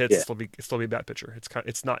can limit hits, still be a bad pitcher.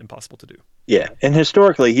 It's not impossible to do. Yeah, and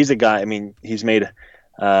historically, he's a guy. I mean, he's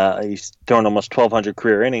thrown almost 1,200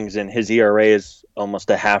 career innings, and his ERA is almost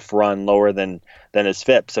a half run lower than his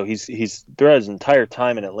FIP. So he's throughout his entire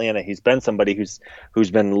time in Atlanta, he's been somebody who's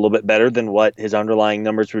been a little bit better than what his underlying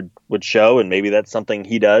numbers would show, and maybe that's something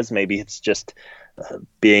he does. Maybe it's just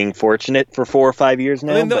being fortunate for 4 or 5 years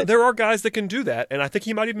now. I mean, there are guys that can do that, and I think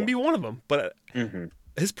he might even be one of them. But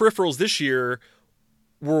his peripherals this year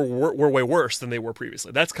were way worse than they were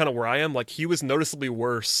previously. That's kind of where I am. He was noticeably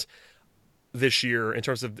worse this year in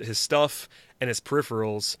terms of his stuff and his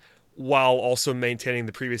peripherals, while also maintaining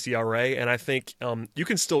the previous ERA. And I think he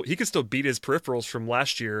can still beat his peripherals from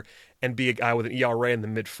last year and be a guy with an ERA in the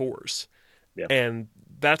mid fours. Yeah. And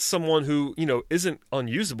that's someone who isn't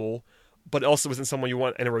unusable, but also isn't someone you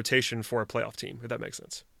want in a rotation for a playoff team, if that makes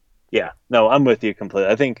sense. Yeah, no, I'm with you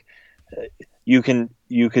completely. I think you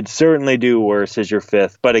could certainly do worse as your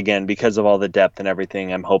fifth, but again, because of all the depth and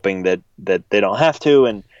everything, I'm hoping that they don't have to,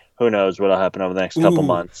 and who knows what'll happen over the next couple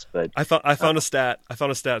months. But I found a stat,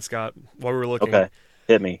 Scott, while we were looking. Okay,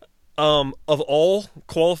 hit me. Of all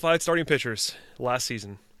qualified starting pitchers last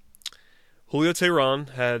season, Julio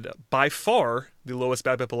Teheran had by far the lowest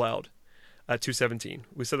BABIP allowed at 217.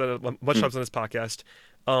 We said that a bunch of times on this podcast.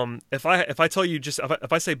 If I tell you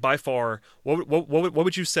if I say by far, what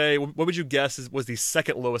would you say? What would you guess was the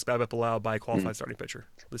second lowest BABIP allowed by a qualified starting pitcher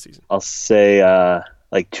this season? I'll say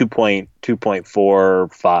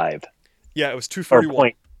 2.45. Yeah, it was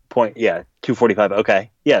 241. 245.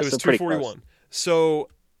 Okay, yeah, it was 241. So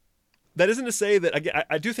that isn't to say that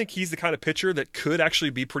I do think he's the kind of pitcher that could actually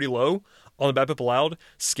be pretty low on the BABIP allowed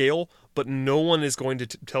scale, but no one is going to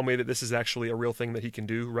tell me that this is actually a real thing that he can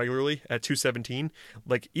do regularly at 217.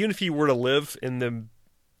 Even if he were to live in the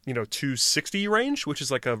 260 range, which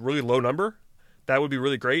is a really low number, that would be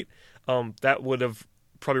really great. That would have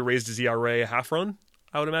probably raised his ERA a half run,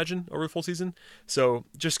 I would imagine, over the full season. So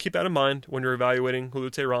just keep that in mind when you're evaluating Julio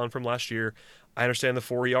Teheran from last year. I understand the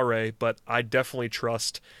 4 ERA, but I definitely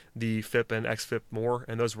trust the FIP and xFIP more,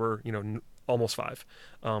 and those were almost 5.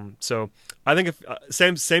 So I think if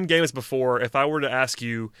same game as before, if I were to ask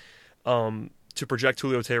you to project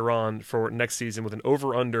Julio Teheran for next season with an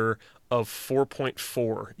over/under of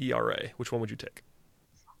 4.4 ERA, which one would you take?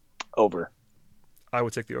 Over. I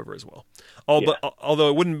would take the over as well. But although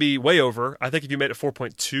it wouldn't be way over, I think if you made it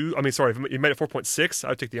 4.2, if you made it 4.6, I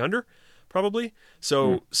would take the under probably.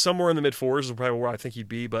 So somewhere in the mid fours is probably where I think he'd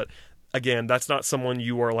be. But again, that's not someone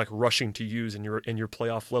you are rushing to use in your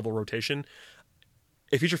playoff level rotation.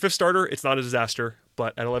 If he's your fifth starter, it's not a disaster.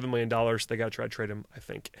 But at $11 million, they got to try to trade him, I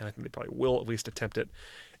think, and I think they probably will at least attempt it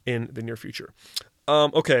in the near future.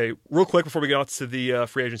 Okay, real quick before we get out to the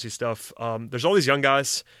free agency stuff, there's all these young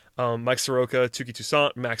guys. Mike Soroka, Touki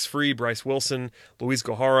Toussaint, Max Fried, Bryce Wilson, Luis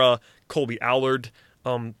Gohara, Colby Allard.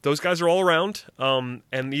 Those guys are all around.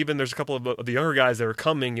 And even there's a couple of the younger guys that are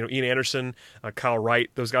coming, Ian Anderson, Kyle Wright.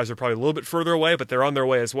 Those guys are probably a little bit further away, but they're on their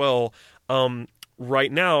way as well.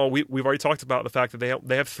 Right now, we've already talked about the fact that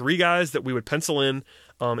they have 3 guys that we would pencil in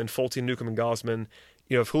Folty, Newcomb, and Gausman.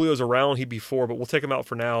 If Julio's around, he'd be 4, but we'll take him out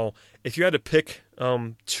for now. If you had to pick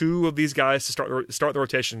 2 of these guys to start the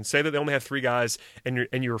rotation, say that they only have 3 guys, and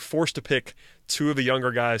you're forced to pick 2 of the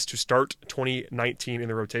younger guys to start 2019 in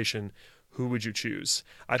the rotation, who would you choose?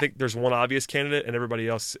 I think there's one obvious candidate, and everybody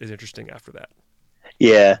else is interesting after that.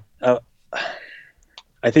 Yeah.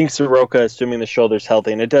 I think Soroka, assuming the shoulder's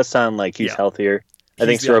healthy, and it does sound like he's healthier. I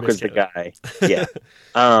think Soroka's the guy. Yeah.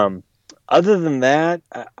 Other than that,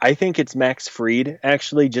 I think it's Max Fried,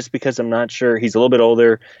 actually, just because I'm not sure. He's a little bit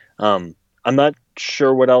older. I'm not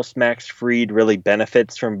sure what else Max Fried really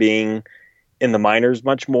benefits from being in the minors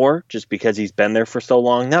much more, just because he's been there for so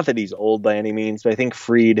long. Not that he's old by any means, but I think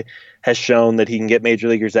Fried has shown that he can get major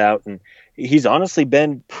leaguers out, and he's honestly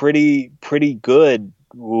been pretty good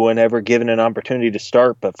whenever given an opportunity to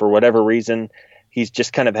start. But for whatever reason, he's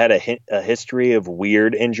just kind of had a history of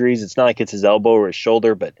weird injuries. It's not like it's his elbow or his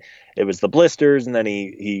shoulder, but it was the blisters, and then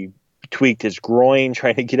he tweaked his groin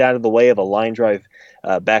trying to get out of the way of a line drive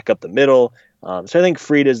back up the middle. So I think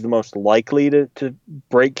Fried is the most likely to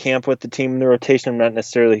break camp with the team in the rotation. I'm not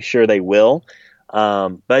necessarily sure they will.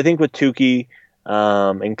 But I think with Tukey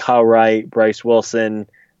and Kyle Wright, Bryce Wilson,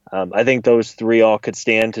 I think those three all could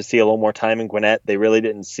stand to see a little more time in Gwinnett. They really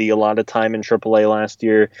didn't see a lot of time in AAA last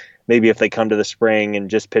year. Maybe if they come to the spring and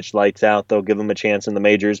just pitch lights out, they'll give them a chance in the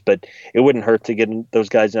majors. But it wouldn't hurt to get those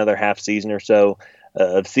guys another half season or so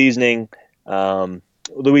of seasoning.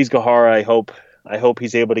 Luis Gohara, I hope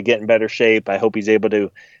he's able to get in better shape. I hope he's able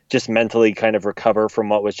to just mentally kind of recover from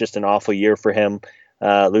what was just an awful year for him,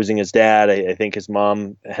 losing his dad. I think his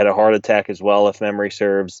mom had a heart attack as well, if memory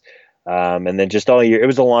serves. And then just all year, it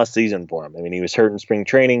was a lost season for him. I mean, he was hurt in spring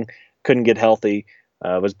training, couldn't get healthy,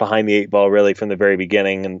 was behind the eight ball really from the very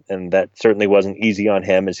beginning. And that certainly wasn't easy on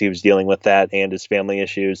him as he was dealing with that and his family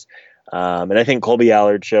issues. And I think Colby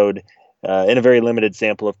Allard showed, in a very limited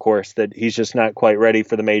sample, of course, that he's just not quite ready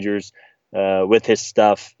for the majors with his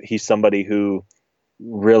stuff. He's somebody who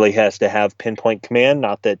really has to have pinpoint command.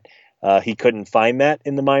 Not that he couldn't find that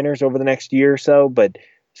in the minors over the next year or so, but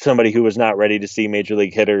somebody who was not ready to see major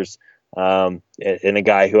league hitters, and a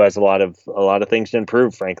guy who has a lot of things to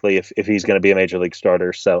improve, frankly, if he's going to be a major league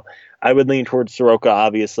starter. So I would lean towards Soroka,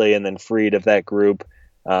 obviously, and then Fried of that group.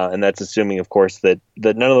 And that's assuming, of course, that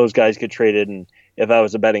none of those guys get traded. And if I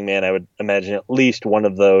was a betting man, I would imagine at least one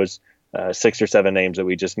of those 6 or 7 names that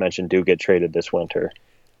we just mentioned do get traded this winter.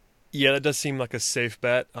 Yeah, that does seem like a safe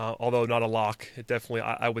bet, although not a lock. It definitely,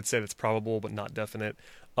 I would say that's probable, but not definite.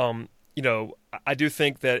 I do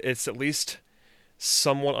think that it's at least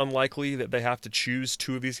somewhat unlikely that they have to choose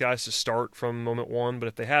 2 of these guys to start from moment one. But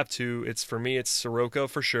if they have to, for me, it's Soroka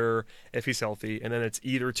for sure if he's healthy, and then it's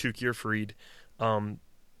either Tukey or Fried.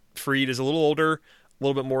 Fried is a little older, a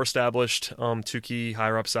little bit more established. Tukey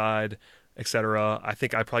higher upside, etc. I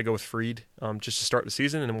think I'd probably go with Fried just to start the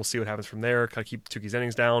season, and then we'll see what happens from there. Kind of keep Tukey's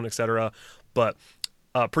innings down, etc. But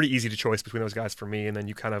pretty easy to choice between those guys for me, and then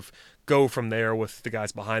you kind of go from there with the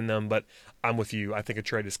guys behind them. But I'm with you. I think a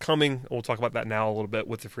trade is coming. We'll talk about that now a little bit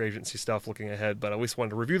with the free agency stuff looking ahead, but I at least wanted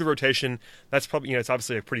to review the rotation. That's probably, it's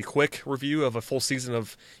obviously a pretty quick review of a full season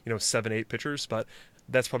of, 7-8 pitchers, but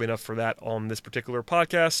that's probably enough for that on this particular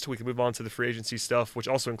podcast. We can move on to the free agency stuff, which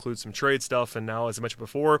also includes some trade stuff. And now, as I mentioned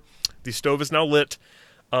before, the stove is now lit.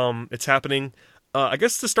 It's happening. I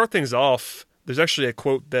guess to start things off, there's actually a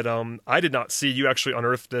quote that I did not see. You actually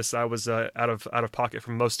unearthed this. I was out of pocket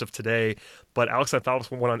for most of today. But Alex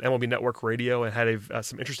Anthopoulos went on MLB Network Radio and had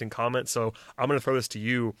some interesting comments. So I'm going to throw this to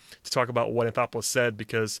you to talk about what Anthopoulos said,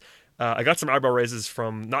 because I got some eyebrow raises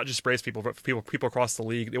from not just Braves people, but people across the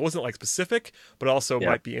league. It wasn't specific, but also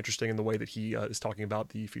might be interesting in the way that he is talking about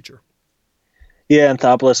the future. Yeah,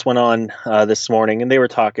 Anthopoulos went on this morning, and they were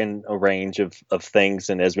talking a range of things.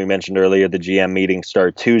 And as we mentioned earlier, the GM meetings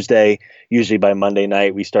start Tuesday. Usually by Monday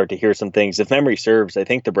night, we start to hear some things. If memory serves, I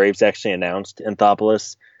think the Braves actually announced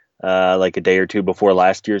Anthopoulos a day or two before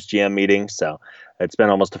last year's GM meeting. So it's been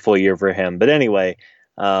almost a full year for him. But anyway,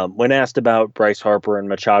 when asked about Bryce Harper and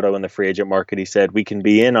Machado in the free agent market, he said, "We can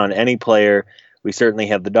be in on any player. We certainly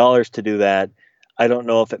have the dollars to do that. I don't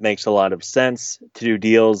know if it makes a lot of sense to do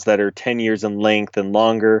deals that are 10 years in length and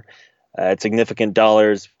longer at significant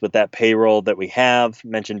dollars with that payroll that we have,"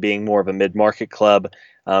 mentioned being more of a mid-market club.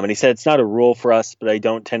 And he said, "It's not a rule for us, but I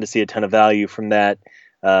don't tend to see a ton of value from that."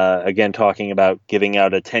 Again, talking about giving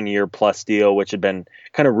out a 10-year plus deal, which had been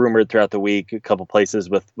kind of rumored throughout the week, a couple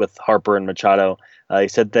places with Harper and Machado. He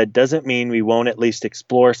said, "That doesn't mean we won't at least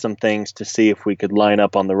explore some things to see if we could line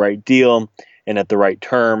up on the right deal and at the right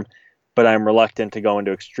term. But I'm reluctant to go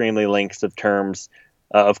into extremely lengths of terms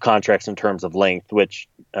of contracts in terms of length," which,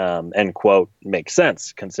 end quote, makes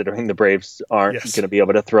sense considering the Braves aren't going to be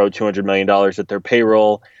able to throw $200 million at their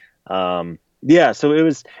payroll. So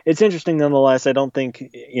it's interesting nonetheless. I don't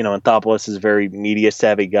think, Anthopoulos is a very media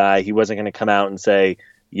savvy guy. He wasn't going to come out and say,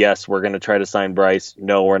 "Yes, we're going to try to sign Bryce.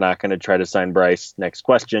 No, we're not going to try to sign Bryce. Next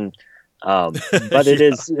question." But it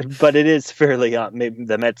is fairly, maybe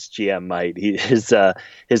the Mets GM might,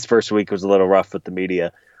 his first week was a little rough with the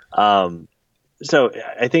media. So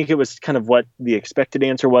I think it was kind of what the expected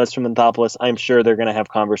answer was from Anthopoulos. I'm sure they're going to have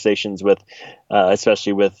conversations with,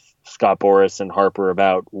 especially with Scott Boras and Harper,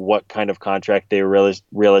 about what kind of contract they were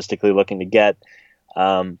realistically looking to get.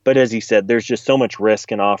 But as he said, there's just so much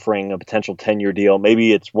risk in offering a potential 10-year deal.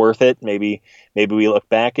 Maybe it's worth it. Maybe we look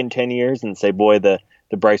back in 10 years and say, boy, the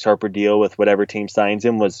Bryce Harper deal with whatever team signs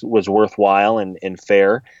him was worthwhile and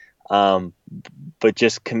fair. But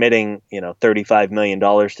just committing, $35 million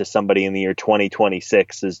to somebody in the year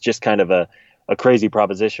 2026 is just kind of a crazy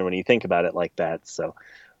proposition when you think about it like that. So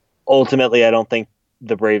ultimately, I don't think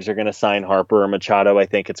the Braves are going to sign Harper or Machado. I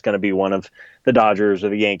think it's going to be one of the Dodgers or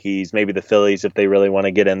the Yankees, maybe the Phillies if they really want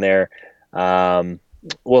to get in there.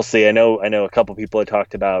 We'll see. I know a couple people had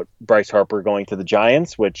talked about Bryce Harper going to the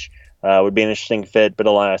Giants, which would be an interesting fit. But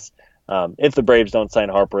alas, if the Braves don't sign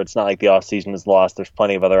Harper, it's not like the offseason is lost. There's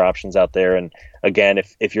plenty of other options out there. And again,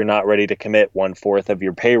 if you're not ready to commit 1/4 of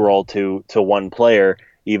your payroll to one player,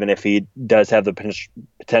 even if he does have the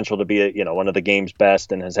potential to be one of the game's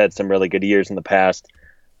best and has had some really good years in the past,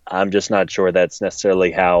 I'm just not sure that's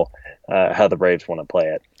necessarily how the Braves want to play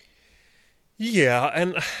it. Yeah,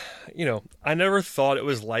 and I never thought it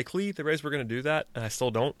was likely the Braves were going to do that, and I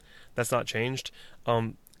still don't. That's not changed.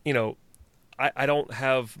 I don't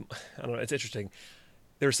know. It's interesting.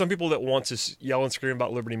 There are some people that want to yell and scream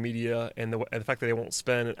about Liberty Media and the fact that they won't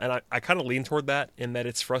spend, and I kind of lean toward that, in that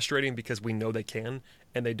it's frustrating because we know they can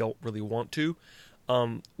and they don't really want to.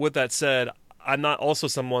 With that said, I'm not also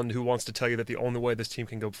someone who wants to tell you that the only way this team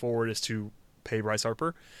can go forward is to pay Bryce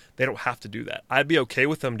Harper. They don't have to do that. I'd be okay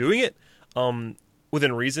with them doing it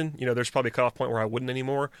within reason. There's probably a cutoff point where I wouldn't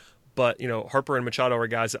anymore. But, Harper and Machado are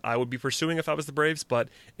guys that I would be pursuing if I was the Braves. But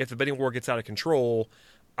if the bidding war gets out of control,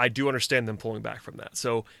 I do understand them pulling back from that.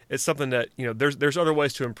 So it's something that, there's other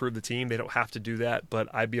ways to improve the team. They don't have to do that, but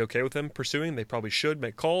I'd be okay with them pursuing. They probably should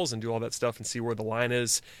make calls and do all that stuff and see where the line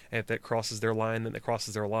is. And if that crosses their line, then it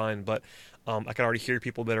crosses their line. But I can already hear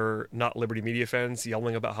people that are not Liberty Media fans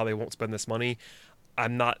yelling about how they won't spend this money.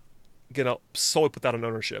 I'm not going to solely put that on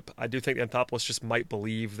ownership. I do think Anthopoulos just might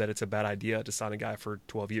believe that it's a bad idea to sign a guy for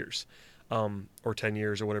 12 years or 10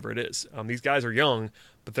 years or whatever it is. These guys are young,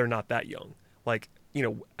 but they're not that young.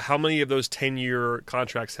 How many of those 10-year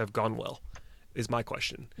contracts have gone well is my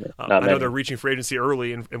question. I know they're reaching free agency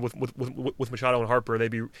early, and with Machado and Harper,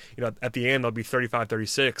 they'd be, at the end, they'll be 35,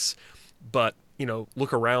 36. But,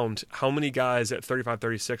 look around. How many guys at 35,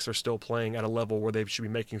 36 are still playing at a level where they should be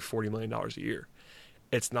making $40 million a year?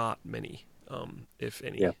 It's not many, if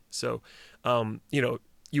any. Yeah. So,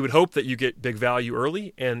 you would hope that you get big value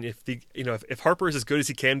early, and if Harper is as good as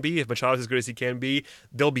he can be, if Machado is as good as he can be,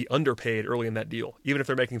 they'll be underpaid early in that deal. Even if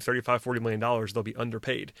they're making $35, $40 million, they'll be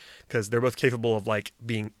underpaid because they're both capable of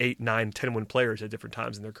being 8, 9, 10-win players at different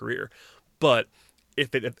times in their career. But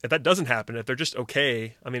if that doesn't happen, if they're just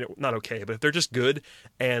okay, not okay, but if they're just good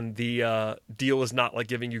and the deal is not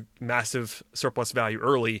giving you massive surplus value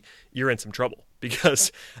early, you're in some trouble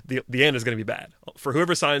because the end is going to be bad. For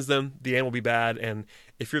whoever signs them, the end will be bad. And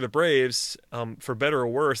if you're the Braves, for better or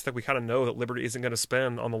worse, that we kind of know that Liberty isn't going to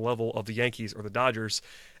spend on the level of the Yankees or the Dodgers.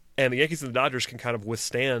 And the Yankees and the Dodgers can kind of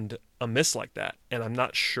withstand a miss like that. And I'm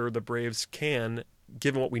not sure the Braves can,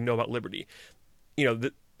 given what we know about Liberty.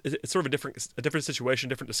 It's sort of a different situation,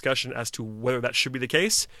 different discussion as to whether that should be the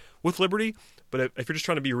case with Liberty. But if you're just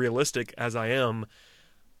trying to be realistic, as I am,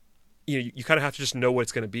 you kind of have to just know what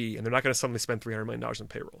it's going to be, and they're not going to suddenly spend $300 million on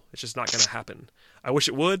payroll. It's just not going to happen. I wish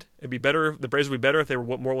it would. It'd be better. The Braves would be better if they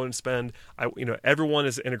were more willing to spend. Everyone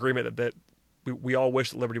is in agreement that we all wish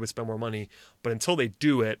that Liberty would spend more money, but until they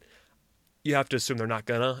do it, you have to assume they're not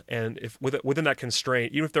gonna. And if within that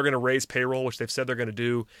constraint, even if they're going to raise payroll, which they've said they're going to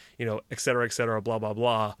do, et cetera, blah, blah,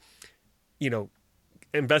 blah,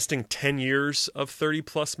 investing 10 years of 30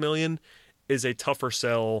 plus million is a tougher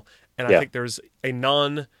sell. And I think there's a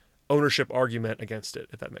non-ownership argument against it,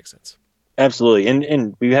 if that makes sense. Absolutely.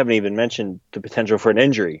 And we haven't even mentioned the potential for an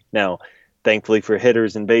injury. Now, thankfully for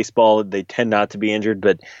hitters in baseball, they tend not to be injured.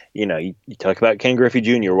 But, you talk about Ken Griffey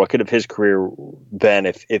Jr. What could have his career been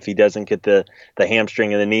if he doesn't get the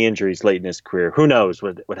hamstring and the knee injuries late in his career? Who knows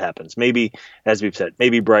what happens? Maybe, as we've said,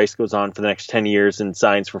 maybe Bryce goes on for the next 10 years and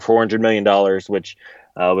signs for $400 million, which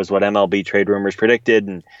was what MLB trade rumors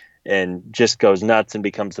predicted, and just goes nuts and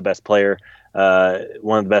becomes the best player,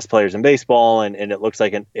 one of the best players in baseball, and it looks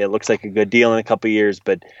like a good deal in a couple of years.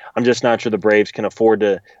 But I'm just not sure the Braves can afford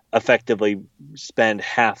to effectively spend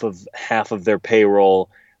half of their payroll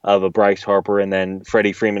of a Bryce Harper and then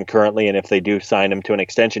Freddie Freeman currently. And if they do sign him to an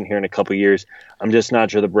extension here in a couple of years, I'm just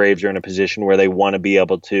not sure the Braves are in a position where they want to be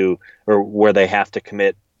able to, or where they have to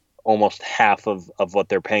commit almost half of what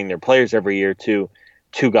they're paying their players every year to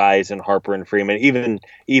two guys in Harper and Freeman,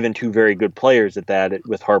 even two very good players at that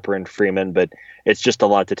with Harper and Freeman, but it's just a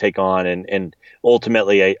lot to take on. And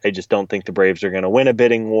ultimately, I just don't think the Braves are going to win a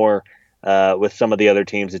bidding war with some of the other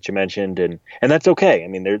teams that you mentioned. And that's okay. I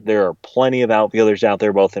mean, there are plenty of outfielders out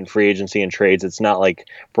there, both in free agency and trades. It's not like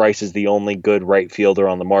Bryce is the only good right fielder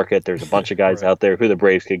on the market. There's a bunch of guys Right. out there who the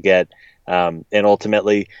Braves could get. And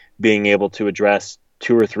ultimately being able to address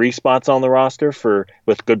 2 or 3 spots on the roster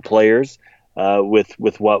with good players,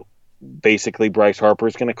 with what basically Bryce Harper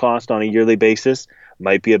is going to cost on a yearly basis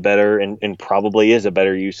might be a better and probably is a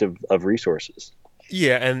better use of resources.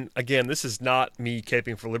 Yeah, and again, this is not me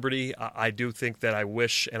caping for liberty. I do think that I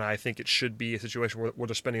wish, and I think it should be a situation where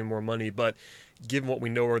they're spending more money, but given what we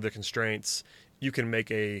know are the constraints, you can make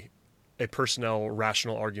a personnel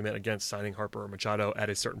rational argument against signing Harper or Machado at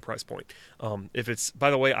a certain price point. If it's, by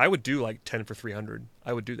the way, I would do like 10 for 300.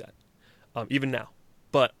 I would do that, even now.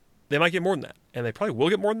 But they might get more than that, and they probably will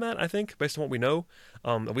get more than that, I think, based on what we know.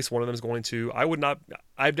 At least one of them is going to.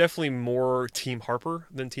 I'm definitely more Team Harper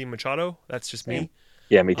than Team Machado. That's just me.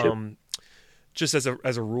 Yeah, me too. Just as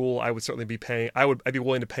a rule, I would certainly be paying. I'd be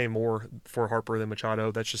willing to pay more for Harper than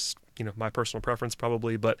Machado. That's just my personal preference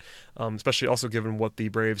probably, but especially also given what the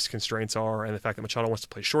Braves' constraints are and the fact that Machado wants to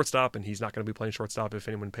play shortstop and he's not going to be playing shortstop if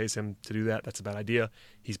anyone pays him to do that. That's a bad idea.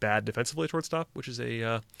 He's bad defensively at shortstop, which is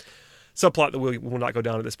a subplot that we will not go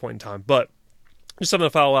down at this point in time, but. Just something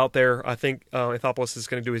to follow out there. I think Anthopoulos is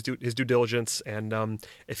going to do his due diligence, and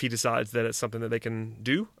if he decides that it's something that they can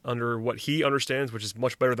do under what he understands, which is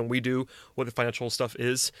much better than we do, what the financial stuff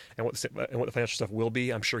is and what the financial stuff will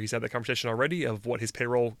be. I'm sure he's had that conversation already of what his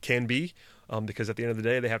payroll can be, because at the end of the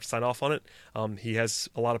day, they have to sign off on it. He has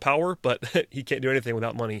a lot of power, but he can't do anything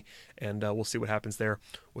without money, and we'll see what happens there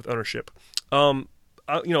with ownership. A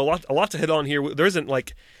lot to hit on here. There isn't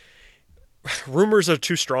like. Rumors are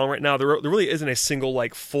too strong right now. There really isn't a single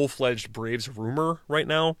like full-fledged Braves rumor right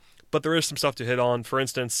now, but there is some stuff to hit on. For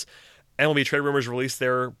instance, MLB Trade Rumors released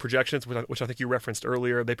their projections, which I think you referenced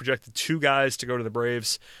earlier. They projected 2 guys to go to the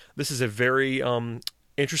Braves. This is a very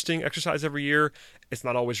interesting exercise every year. It's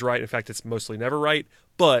not always right. In fact, it's mostly never right,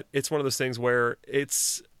 but it's one of those things where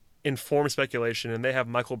it's informed speculation, and they have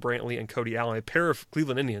Michael Brantley and Cody Allen, a pair of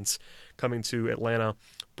Cleveland Indians, coming to Atlanta.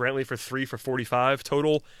 Brantley for 3 for 45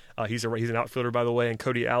 total. He's an outfielder, by the way, and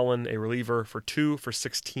Cody Allen, a reliever, for 2 for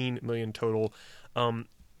 16 million total.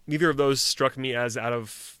 Neither of those struck me as out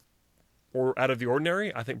of the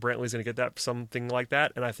ordinary. I think Brantley's going to get that something like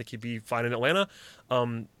that, and I think he'd be fine in Atlanta.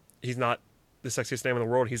 He's not the sexiest name in the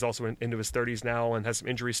world. He's also into his 30s now and has some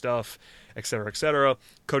injury stuff, et cetera, et cetera.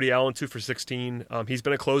 Cody Allen, 2 for 16. He's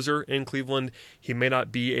been a closer in Cleveland. He may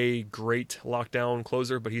not be a great lockdown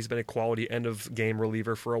closer, but he's been a quality end-of-game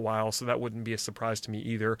reliever for a while, so that wouldn't be a surprise to me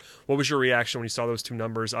either. What was your reaction when you saw those 2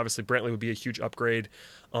 numbers? Obviously, Brantley would be a huge upgrade,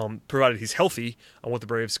 provided he's healthy, on what the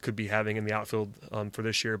Braves could be having in the outfield for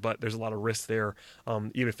this year, but there's a lot of risk there,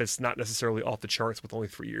 even if it's not necessarily off the charts with only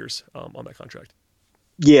 3 years on that contract.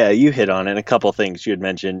 Yeah, you hit on it. A couple things you had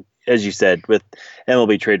mentioned. As you said, with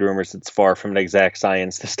MLB Trade Rumors, it's far from an exact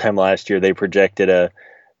science. This time last year, they projected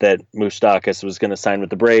that Moustakas was going to sign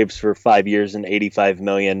with the Braves for 5 years and $85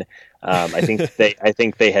 million. I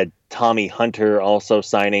think they had Tommy Hunter also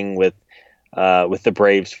signing with the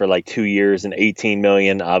Braves for like 2 years and $18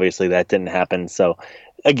 million. Obviously, that didn't happen. So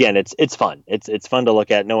again, it's fun. It's fun to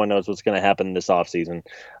look at. No one knows what's going to happen this offseason.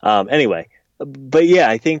 Anyway, but yeah,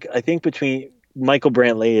 I think between Michael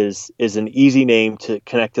Brantley is an easy name to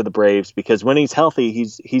connect to the Braves because when he's healthy,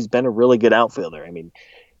 he's been a really good outfielder. I mean,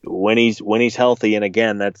 when he's healthy, and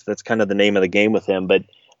again, that's kind of the name of the game with him. But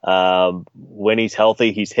when he's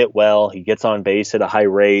healthy, he's hit well. He gets on base at a high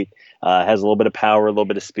rate, has a little bit of power, a little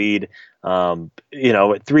bit of speed. At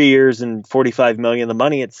 3 years and $45 million, the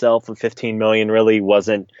money itself of $15 million really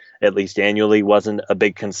wasn't, at least annually, wasn't a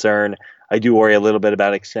big concern. I do worry a little bit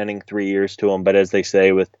about extending 3 years to him, but as they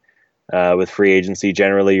say with free agency,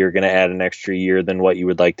 generally you're going to add an extra year than what you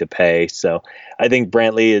would like to pay. So I think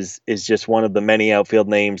Brantley is just one of the many outfield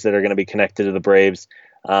names that are going to be connected to the Braves.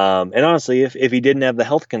 And honestly, if he didn't have the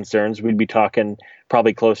health concerns, we'd be talking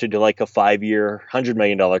probably closer to like a 5-year, $100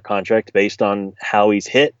 million contract based on how he's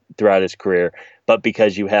hit throughout his career. But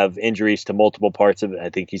because you have injuries to multiple parts of it, I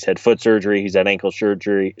think he's had foot surgery, he's had ankle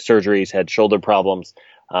surgery, he's had shoulder problems.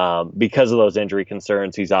 Because of those injury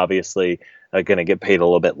concerns, he's obviously going to get paid a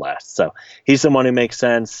little bit less. So he's someone who makes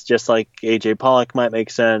sense, just like A.J. Pollock might make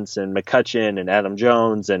sense, and McCutchen and Adam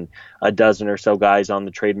Jones and a dozen or so guys on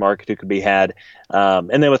the trade market who could be had.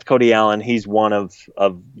 And then with Cody Allen, he's one of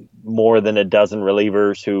more than a dozen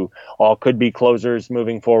relievers who all could be closers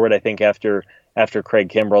moving forward. I think after Craig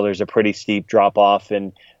Kimbrell, there's a pretty steep drop off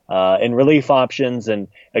in and relief options. And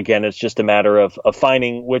again, it's just a matter of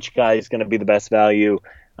finding which guy is going to be the best value,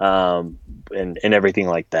 and everything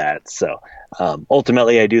like that. So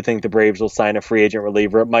ultimately, I do think the Braves will sign a free agent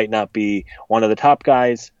reliever. It might not be one of the top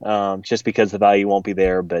guys, just because the value won't be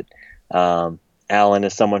there. But Allen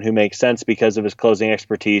is someone who makes sense because of his closing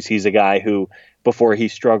expertise. He's a guy who, before he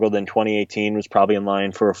struggled in 2018, was probably in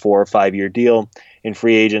line for a 4 or 5 year deal in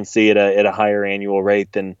free agency at a higher annual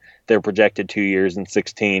rate than their projected 2 years in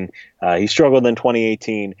 16. He struggled in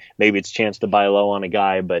 2018. Maybe it's a chance to buy low on a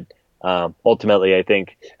guy, but ultimately, I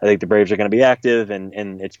think the Braves are going to be active, and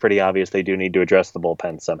it's pretty obvious they do need to address the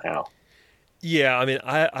bullpen somehow. Yeah, I mean,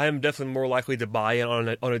 I am definitely more likely to buy in on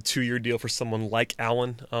a 2-year deal for someone like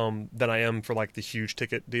Allen than I am for like the huge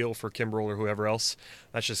ticket deal for Kimbrel or whoever else.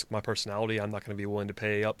 That's just my personality. I'm not going to be willing to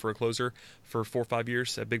pay up for a closer for 4 or 5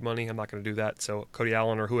 years at big money. I'm not going to do that. So Cody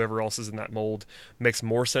Allen or whoever else is in that mold makes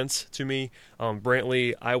more sense to me.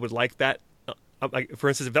 Brantley, I would like that. Like, for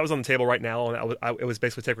instance, if that was on the table right now and it was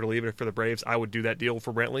basically take or leave it for the Braves, I would do that deal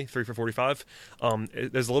for Brantley, 3 for $45.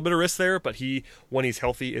 There's a little bit of risk there, but when he's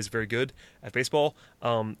healthy, is very good at baseball.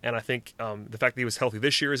 And I think the fact that he was healthy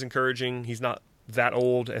this year is encouraging. He's not that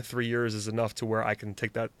old, and 3 years is enough to where I can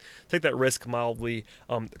take that risk mildly.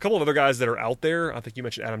 A couple of other guys that are out there, I think you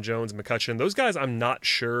mentioned Adam Jones and McCutchen. Those guys, I'm not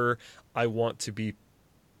sure I want to be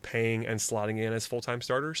paying and slotting in as full-time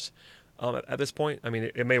starters at this point. I mean,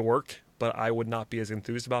 it may work, but I would not be as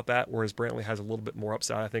enthused about that, whereas Brantley has a little bit more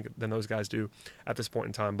upside, I think, than those guys do at this point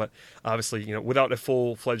in time. But obviously, without a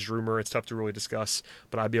full-fledged rumor, it's tough to really discuss,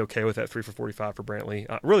 but I'd be okay with that 3 for $45 for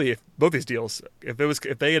Brantley. Really, if both these deals,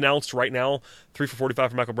 if they announced right now 3 for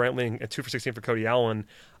 $45 for Michael Brantley and 2 for $16 for Cody Allen,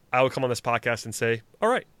 I would come on this podcast and say, all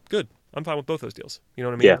right, good. I'm fine with both those deals. You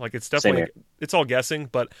know what I mean? Yeah, like, it's definitely, it's all guessing,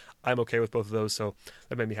 but I'm okay with both of those, so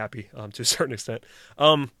that made me happy to a certain extent.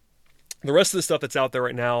 The rest of the stuff that's out there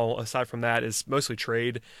right now, aside from that, is mostly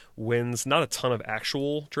trade wins. Not a ton of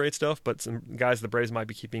actual trade stuff, but some guys the Braves might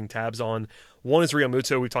be keeping tabs on. One is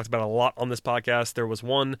Realmuto. We've talked about a lot on this podcast. There was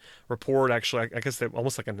one report, actually, I guess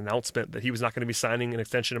almost like an announcement, that he was not going to be signing an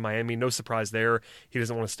extension in Miami. No surprise there. He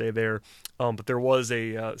doesn't want to stay there. But there was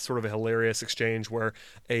a sort of a hilarious exchange where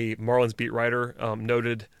a Marlins beat writer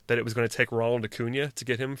noted that it was going to take Ronald Acuna to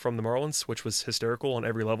get him from the Marlins, which was hysterical on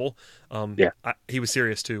every level. He was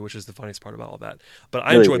serious too, which is the funniest part about all that. But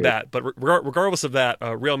I enjoyed that. But regardless of that,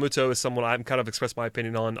 Realmuto is someone I've kind of expressed my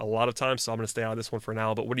opinion on a lot of times, so I'm going to stay out of this one for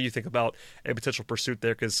now. But what do you think about a potential pursuit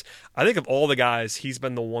there? Because I think of all the guys, he's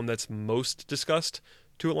been the one that's most discussed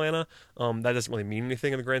to Atlanta. That doesn't really mean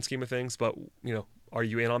anything in the grand scheme of things, but are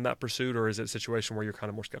you in on that pursuit, or is it a situation where you're kind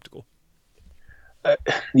of more skeptical?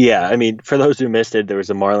 Yeah, I mean, for those who missed it, there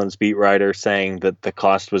was a Marlins beat writer saying that the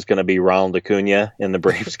cost was going to be Ronald Acuna, and the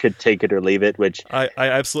Braves could take it or leave it. Which I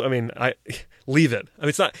absolutely, I leave it. I mean,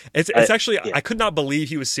 it's not. It's actually. Yeah. I could not believe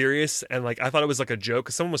he was serious, and like I thought it was like a joke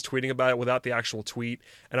because someone was tweeting about it without the actual tweet,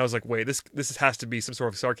 and I was like, wait, this has to be some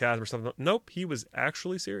sort of sarcasm or something. Nope, he was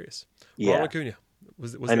actually serious. Yeah, Ronald Acuna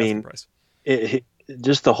was the asking price.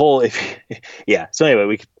 Just the whole, so anyway,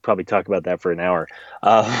 we could probably talk about that for an hour.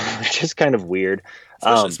 It's just kind of weird.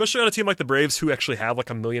 Especially on a team like the Braves, who actually have like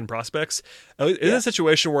a million prospects. In a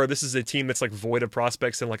situation where this is a team that's like void of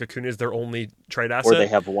prospects and like Acuna is their only trade asset. Or they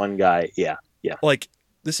have one guy. Yeah. Like,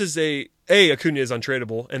 this is Acuna is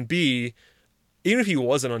untradeable, and B, even if he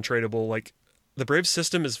wasn't untradeable, like, the Braves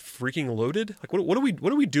system is freaking loaded. Like, what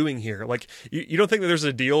are we doing here? Like, you don't think that there's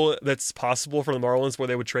a deal that's possible for the Marlins where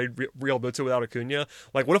they would trade Realmuto without Acuna?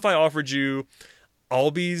 Like, what if I offered you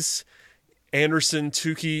Albies, Anderson,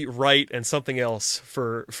 Tukey, Wright, and something else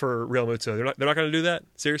for Realmuto? They're not going to do that?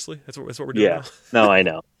 Seriously? That's what we're doing now? No, I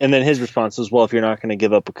know. And then his response was, well, if you're not going to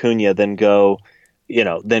give up Acuna, then go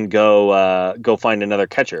find another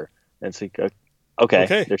catcher. And it's like,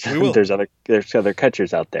 okay. There's other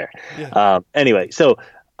catchers out there. Yeah. Anyway, so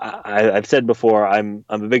I've said before, I'm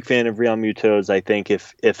a big fan of Realmuto's. I think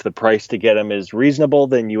if the price to get him is reasonable,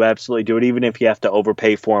 then you absolutely do it, even if you have to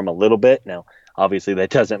overpay for him a little bit. Now, obviously,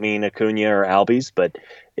 that doesn't mean Acuna or Albies, but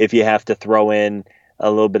if you have to throw in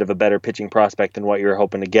a little bit of a better pitching prospect than what you're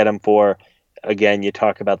hoping to get him for, again, you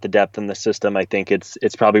talk about the depth in the system. I think it's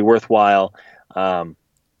probably worthwhile.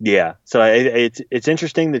 Yeah, so it's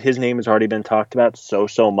interesting that his name has already been talked about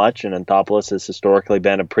so much, and Anthopoulos has historically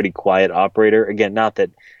been a pretty quiet operator. Again, not that,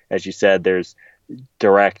 as you said, there's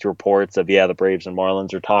direct reports of, the Braves and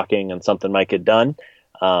Marlins are talking and something might get done.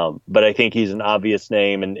 But I think he's an obvious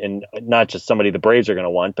name, and not just somebody the Braves are going to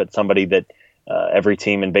want, but somebody that every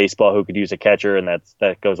team in baseball who could use a catcher, and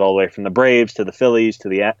that goes all the way from the Braves to the Phillies to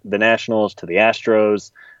the Nationals to the Astros.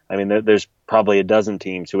 I mean, there's probably a dozen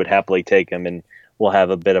teams who would happily take him, and we'll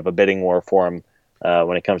have a bit of a bidding war for him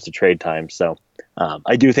when it comes to trade time. So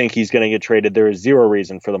I do think he's going to get traded. There is zero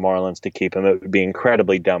reason for the Marlins to keep him. It would be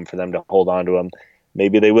incredibly dumb for them to hold on to him.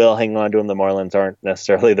 Maybe they will hang on to him. The Marlins aren't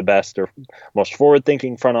necessarily the best or most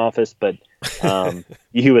forward-thinking front office, but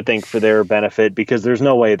you would think for their benefit, because there's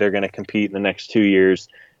no way they're going to compete in the next 2 years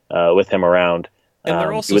with him around. And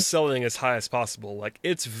they're also selling as high as possible. Like,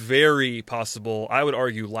 it's very possible, I would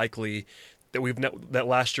argue likely, that that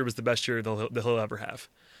last year was the best year he'll ever have.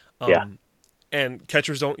 Yeah. And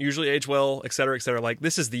catchers don't usually age well, et cetera, et cetera. Like,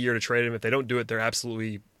 this is the year to trade him. If they don't do it, they're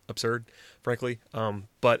absolutely absurd, frankly. And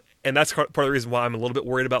that's part of the reason why I'm a little bit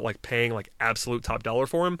worried about like paying like absolute top dollar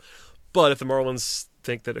for him. But if the Marlins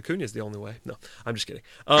think that Acuna is the only way, no, I'm just kidding.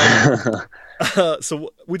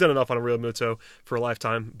 So we've done enough on Real Muto for a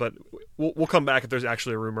lifetime, but we'll come back if there's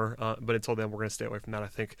actually a rumor. But until then, we're going to stay away from that, I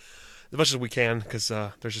think, as much as we can, because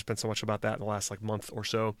there's just been so much about that in the last like month or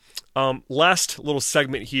so. Last little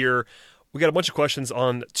segment here. We got a bunch of questions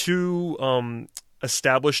on two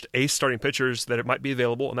established ace starting pitchers that it might be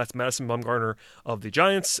available, and that's Madison Bumgarner of the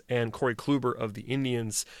Giants and Corey Kluber of the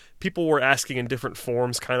Indians. People were asking in different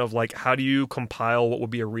forms, kind of like, how do you compile what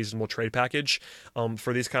would be a reasonable trade package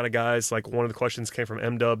for these kind of guys? Like, one of the questions came from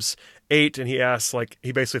MDubs8, and he asked, like,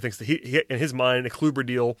 he basically thinks that he in his mind, a Kluber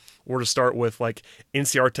deal were to start with like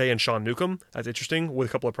Inciarte and Sean Newcomb. That's interesting, with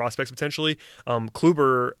a couple of prospects potentially.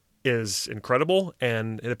 Kluber is incredible,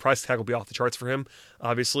 and the price tag will be off the charts for him,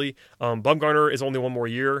 obviously. Bumgarner is only one more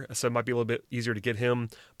year, so it might be a little bit easier to get him,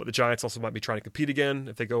 but the Giants also might be trying to compete again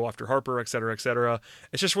if they go after Harper, et cetera, et cetera.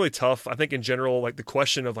 It's just really tough. I think in general, like, the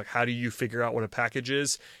question of like, how do you figure out what a package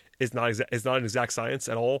is not an exact science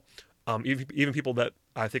at all. Even people that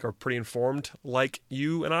I think are pretty informed, like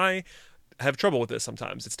you and I, have trouble with this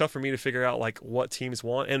sometimes. It's tough for me to figure out like what teams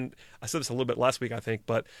want, and I said this a little bit last week, I think,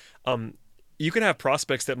 but you can have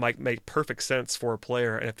prospects that might make perfect sense for a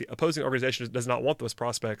player, and if the opposing organization does not want those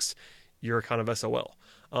prospects, you're kind of SOL.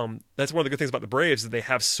 That's one of the good things about the Braves, is they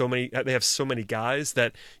have so many guys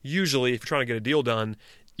that usually, if you're trying to get a deal done,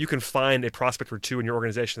 you can find a prospect or two in your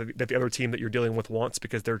organization that the other team that you're dealing with wants,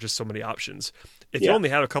 because there are just so many options. If you only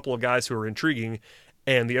have a couple of guys who are intriguing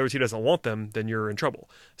and the other team doesn't want them, then you're in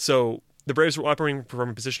trouble. So the Braves are operating from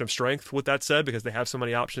a position of strength, with that said, because they have so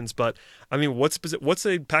many options. But I mean, what's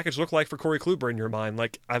a package look like for Corey Kluber in your mind?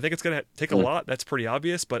 Like, I think it's going to take a lot. That's pretty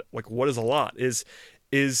obvious. But like, what is a lot? Is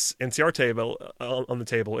Inciarte on the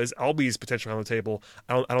table? Is Albies potentially on the table?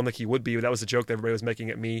 I don't think he would be. That was a joke that everybody was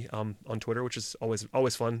making at me on Twitter, which is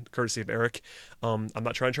always fun, courtesy of Eric. I'm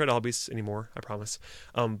not trying to trade Albies anymore, I promise.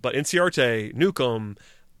 But Inciarte, Newcomb,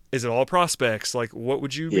 is it all prospects? Like, what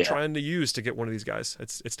would you be trying to use to get one of these guys?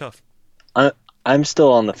 It's tough. I'm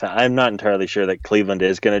still on the I'm not entirely sure that Cleveland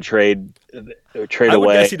is going to trade away. I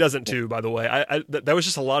would guess he doesn't too, by the way. That was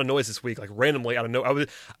just a lot of noise this week, like randomly out of no.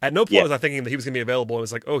 At no point was I thinking that he was going to be available. It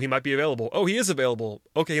was like, oh, he might be available. Oh, he is available.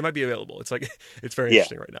 Okay, he might be available. It's like, it's very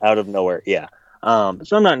interesting right now. Out of nowhere, yeah.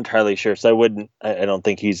 So I'm not entirely sure. So I don't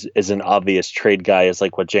think he's as an obvious trade guy as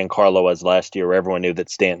like what Giancarlo was last year, where everyone knew that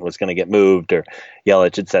Stanton was going to get moved, or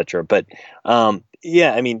Yelich, etc. But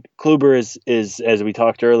yeah, I mean, Kluber is, as we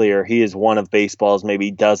talked earlier, he is one of baseball's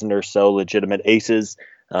maybe dozen or so legitimate aces,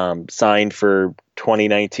 signed for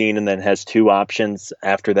 2019 and then has two options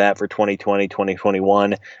after that for 2020,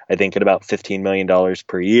 2021, I think at about $15 million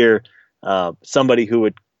per year. Somebody who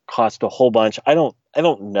would cost a whole bunch. I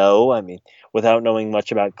don't know. I mean, without knowing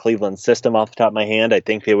much about Cleveland's system off the top of my hand, I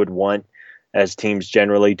think they would want, as teams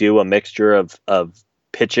generally do, a mixture of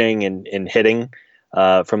pitching and hitting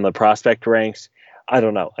from the prospect ranks. I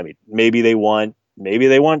don't know. I mean, maybe they want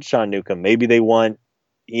Sean Newcomb. Maybe they want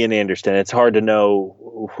Ian Anderson. It's hard to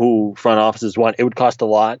know who front offices want. It would cost a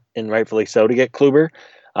lot, and rightfully so, to get Kluber.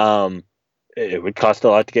 It would cost a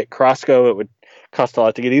lot to get Crosco. It would cost a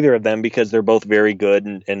lot to get either of them, because they're both very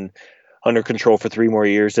good and under control for 3 more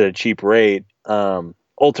years at a cheap rate.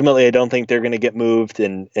 Ultimately, I don't think they're going to get moved.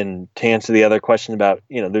 And to answer the other question about,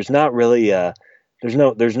 there's not really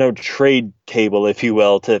there's no trade table, if you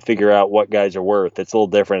will, to figure out what guys are worth. It's a little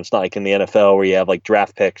different. It's not like in the NFL where you have like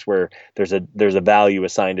draft picks where there's a value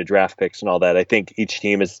assigned to draft picks and all that. I think each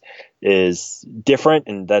team is different,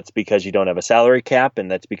 and that's because you don't have a salary cap,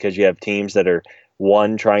 and that's because you have teams that are,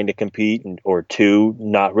 one, trying to compete, or two,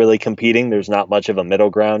 not really competing. There's not much of a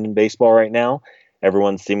middle ground in baseball right now.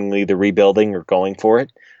 Everyone's seemingly either rebuilding or going for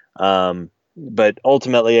it. But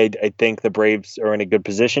ultimately, I think the Braves are in a good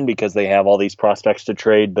position because they have all these prospects to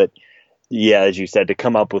trade. But yeah, as you said, to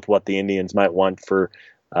come up with what the Indians might want for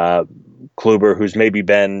Kluber, who's maybe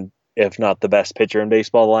been, if not the best pitcher in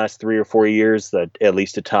baseball the last 3 or 4 years, that at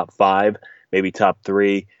least a top 5, maybe top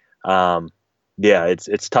 3. Yeah,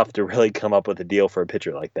 it's tough to really come up with a deal for a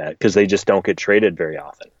pitcher like that because they just don't get traded very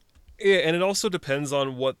often. Yeah, and it also depends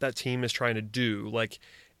on what that team is trying to do. Like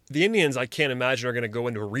the Indians, I can't imagine are going to go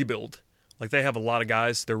into a rebuild. Like they have a lot of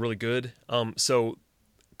guys, they're really good. So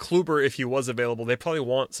Kluber, if he was available, they probably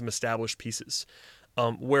want some established pieces.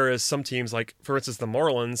 Whereas some teams, like for instance the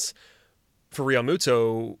Marlins, for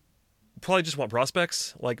Realmuto, probably just want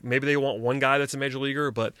prospects. Like maybe they want one guy that's a major leaguer,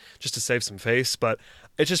 but just to save some face. But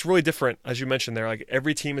it's just really different, as you mentioned there. Like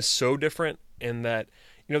every team is so different in that.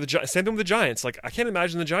 The same thing with the Giants. Like I can't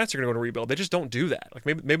imagine the Giants are going to go to rebuild. They just don't do that. Like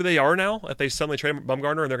maybe they are now. If they suddenly trade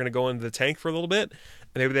Bumgarner and they're going to go into the tank for a little bit,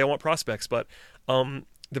 and maybe they want prospects. But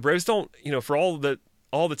the Braves don't. For all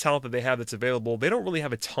the talent that they have that's available, they don't really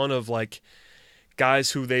have a ton of like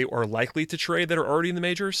guys who they are likely to trade that are already in the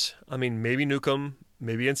majors. I mean, maybe Newcomb,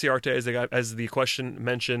 maybe Enciarte, as the question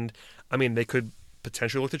mentioned. I mean, they could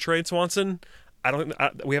potentially look to trade Swanson.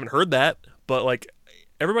 We haven't heard that, but like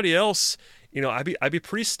everybody else. I'd be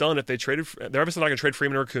pretty stunned if they traded. They're obviously not going to trade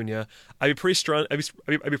Freeman or Acuna. I'd be pretty stunned. I'd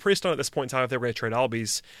be pretty stunned at this point in time if they were going to trade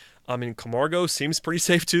Albies. I mean, Camargo seems pretty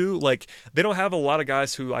safe too. Like they don't have a lot of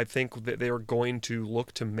guys who I think that they are going to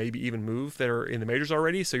look to maybe even move that are in the majors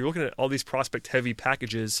already. So you're looking at all these prospect-heavy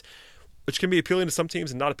packages, which can be appealing to some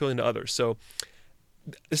teams and not appealing to others. So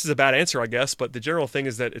this is a bad answer, I guess, but the general thing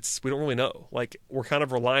is that we don't really know. Like we're kind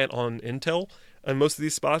of reliant on intel on most of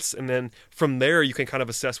these spots, and then from there you can kind of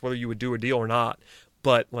assess whether you would do a deal or not.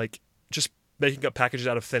 But like just making up packages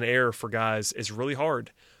out of thin air for guys is really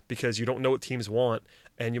hard because you don't know what teams want,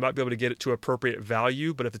 and you might be able to get it to appropriate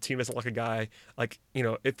value. But if the team doesn't like a guy, like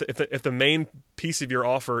if the main piece of your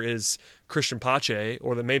offer is Christian Pache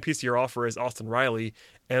or the main piece of your offer is Austin Riley,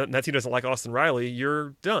 and that team doesn't like Austin Riley,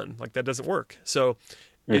 you're done. Like that doesn't work. So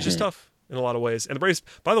it's just tough in a lot of ways. And the Braves,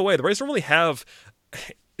 by the way, don't really have.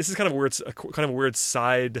 This is kind of a weird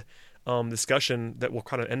side discussion that will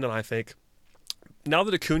kind of end on, I think. Now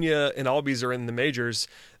that Acuna and Albies are in the majors,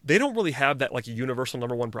 they don't really have that like universal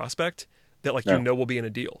number one prospect that will be in a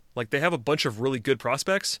deal. Like they have a bunch of really good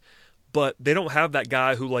prospects, but they don't have that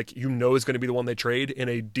guy who is going to be the one they trade in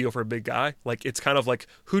a deal for a big guy. Like it's kind of like,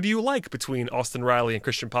 who do you like between Austin Riley and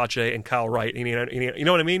Christian Pache and Kyle Wright? You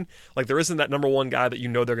know what I mean? Like there isn't that number one guy that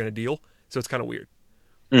they're going to deal. So it's kind of weird.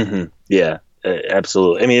 Mm-hmm. Yeah.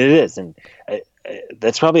 Absolutely. I mean, it is, and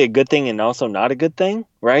that's probably a good thing, and also not a good thing,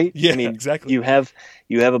 right? Yeah, I mean, exactly. You have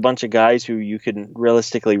a bunch of guys who you can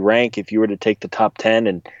realistically rank if you were to take the top 10,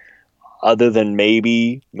 and other than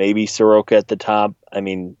maybe Soroka at the top, I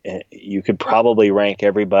mean, you could probably rank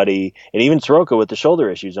everybody, and even Soroka with the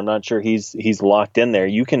shoulder issues. I'm not sure he's locked in there.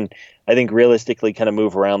 You can, I think, realistically kind of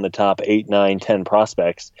move around the top 8, 9, 10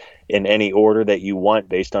 prospects in any order that you want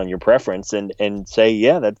based on your preference, and say,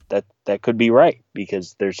 yeah, that could be right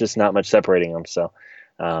because there's just not much separating them. So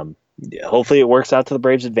hopefully it works out to the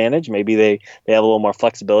Braves' advantage. Maybe they have a little more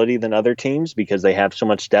flexibility than other teams because they have so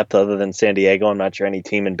much depth other than San Diego. I'm not sure any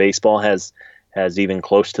team in baseball has even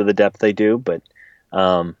close to the depth they do, but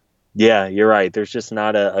yeah, you're right. There's just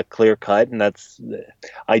not a clear cut, and that's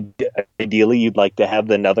ideally you'd like to have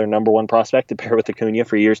another number one prospect to pair with Acuna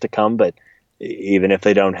for years to come. But even if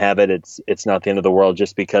they don't have it, it's not the end of the world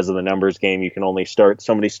just because of the numbers game. You can only start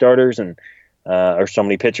so many starters and or so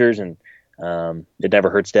many pitchers, and it never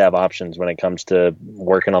hurts to have options when it comes to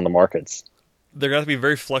working on the markets. They're going to have to be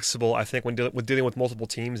very flexible, I think, when dealing with multiple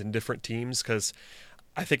teams and different teams, because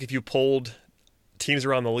I think if you polled teams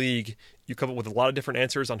around the league, you come up with a lot of different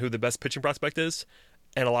answers on who the best pitching prospect is,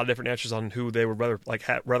 and a lot of different answers on who they would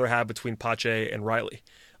rather have between Pache and Riley.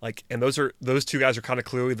 And those two guys are kind of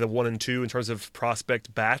clearly the 1 and 2 in terms of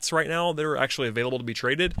prospect bats right now that are actually available to be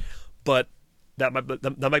traded, but that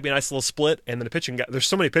might be a nice little split. And then there's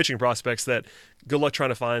so many pitching prospects that good luck trying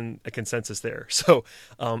to find a consensus there. So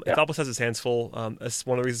Anthopoulos has his hands full. That's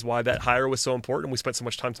one of the reasons why that hire was so important. We spent so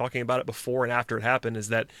much time talking about it before and after it happened, is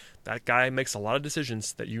that guy makes a lot of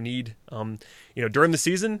decisions that you need. During the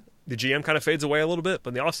season, the GM kind of fades away a little bit,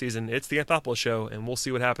 but in the offseason, it's the Anthopoulos show, and we'll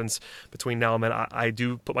see what happens between now and then. I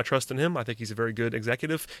do put my trust in him. I think he's a very good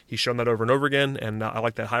executive. He's shown that over and over again, and I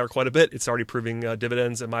like that hire quite a bit. It's already proving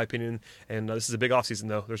dividends, in my opinion, and this is a big offseason,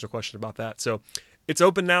 though. There's no question about that. So it's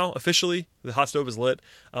open now, officially. The hot stove is lit.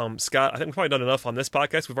 Scott, I think we've probably done enough on this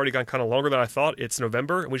podcast. We've already gone kind of longer than I thought. It's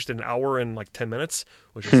November, and we just did an hour and 10 minutes,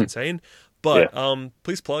 which is insane. But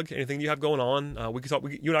please plug anything you have going on. We could talk.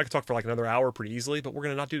 You and I could talk for another hour pretty easily, but we're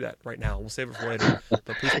going to not do that right now. We'll save it for later. But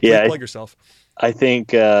please plug yourself. I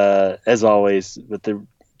think, as always, with the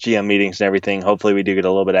GM meetings and everything, hopefully we do get a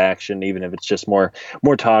little bit of action, even if it's just more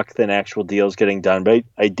talk than actual deals getting done. But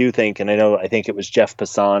I do think, and I think it was Jeff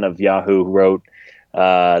Passan of Yahoo who wrote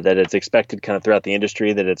that it's expected kind of throughout the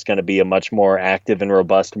industry that it's going to be a much more active and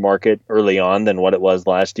robust market early on than what it was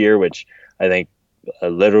last year, which I think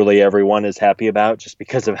literally everyone is happy about just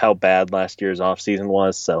because of how bad last year's off season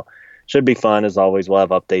was. So should be fun. As always, we'll have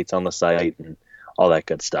updates on the site and all that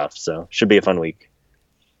good stuff. So should be a fun week.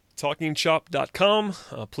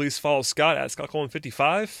 TalkingChop.com. Please follow Scott at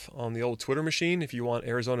ScottColeman55 on the old Twitter machine if you want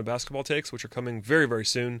Arizona basketball takes, which are coming very, very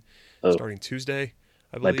soon, starting Tuesday,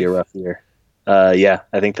 I believe. Might be a rough year. Yeah,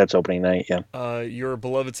 I think that's opening night, yeah. Your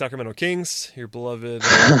beloved Sacramento Kings, your beloved...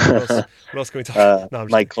 what else can we talk about? No,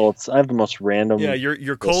 my Colts. I have the most random... Yeah,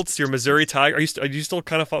 your Colts, your Missouri Tigers. Are you still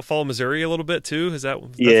kind of follow Missouri a little bit, too? That's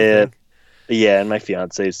yeah, and my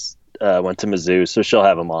fiance's went to Mizzou, so she'll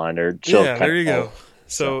have them on. Or she'll there you go.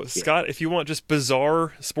 So, Scott, if you want just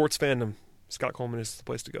bizarre sports fandom, Scott Coleman is the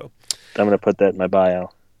place to go. I'm going to put that in my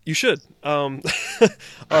bio. You should. All right.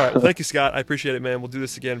 Well, thank you, Scott. I appreciate it, man. We'll do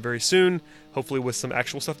this again very soon, hopefully with some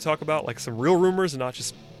actual stuff to talk about, like some real rumors and not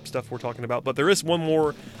just stuff we're talking about. But there is one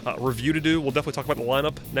more review to do. We'll definitely talk about the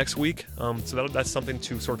lineup next week. So that's something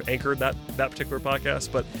to sort of anchor that particular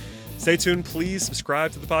podcast. But stay tuned. Please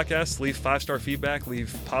subscribe to the podcast. Leave 5-star feedback.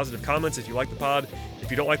 Leave positive comments if you like the pod. If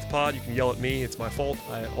you don't like the pod, you can yell at me. It's my fault.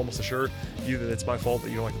 I almost assure you that it's my fault that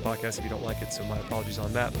you don't like the podcast if you don't like it. So my apologies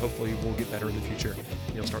on that. But hopefully we'll get better in the future.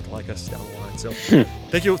 And you'll start to like us down the line. So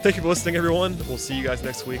thank you for listening, everyone. We'll see you guys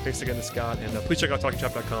next week. Thanks again to Scott. And please check out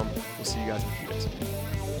TalkingChop.com. We'll see you guys in a few days.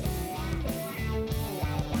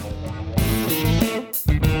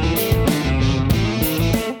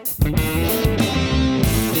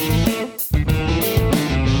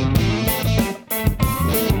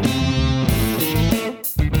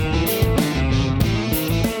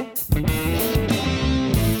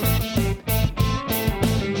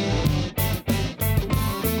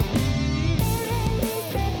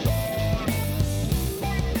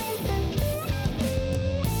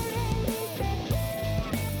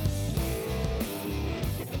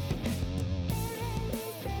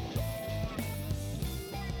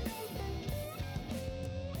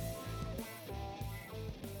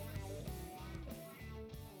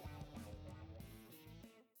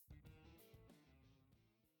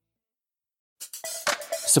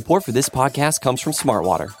 Support for this podcast comes from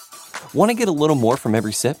Smartwater. Want to get a little more from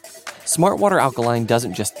every sip? Smartwater Alkaline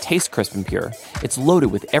doesn't just taste crisp and pure, it's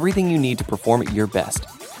loaded with everything you need to perform at your best,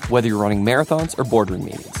 whether you're running marathons or boardroom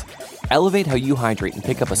meetings. Elevate how you hydrate and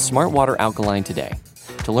pick up a Smartwater Alkaline today.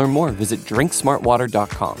 To learn more, visit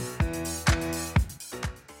drinksmartwater.com.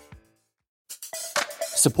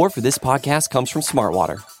 Support for this podcast comes from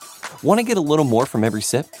Smartwater. Want to get a little more from every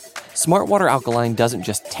sip? Smartwater Alkaline doesn't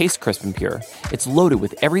just taste crisp and pure, it's loaded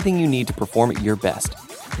with everything you need to perform at your best,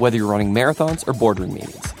 whether you're running marathons or boardroom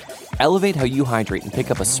meetings. Elevate how you hydrate and pick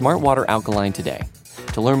up a Smartwater Alkaline today.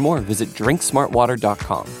 To learn more, visit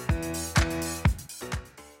drinksmartwater.com.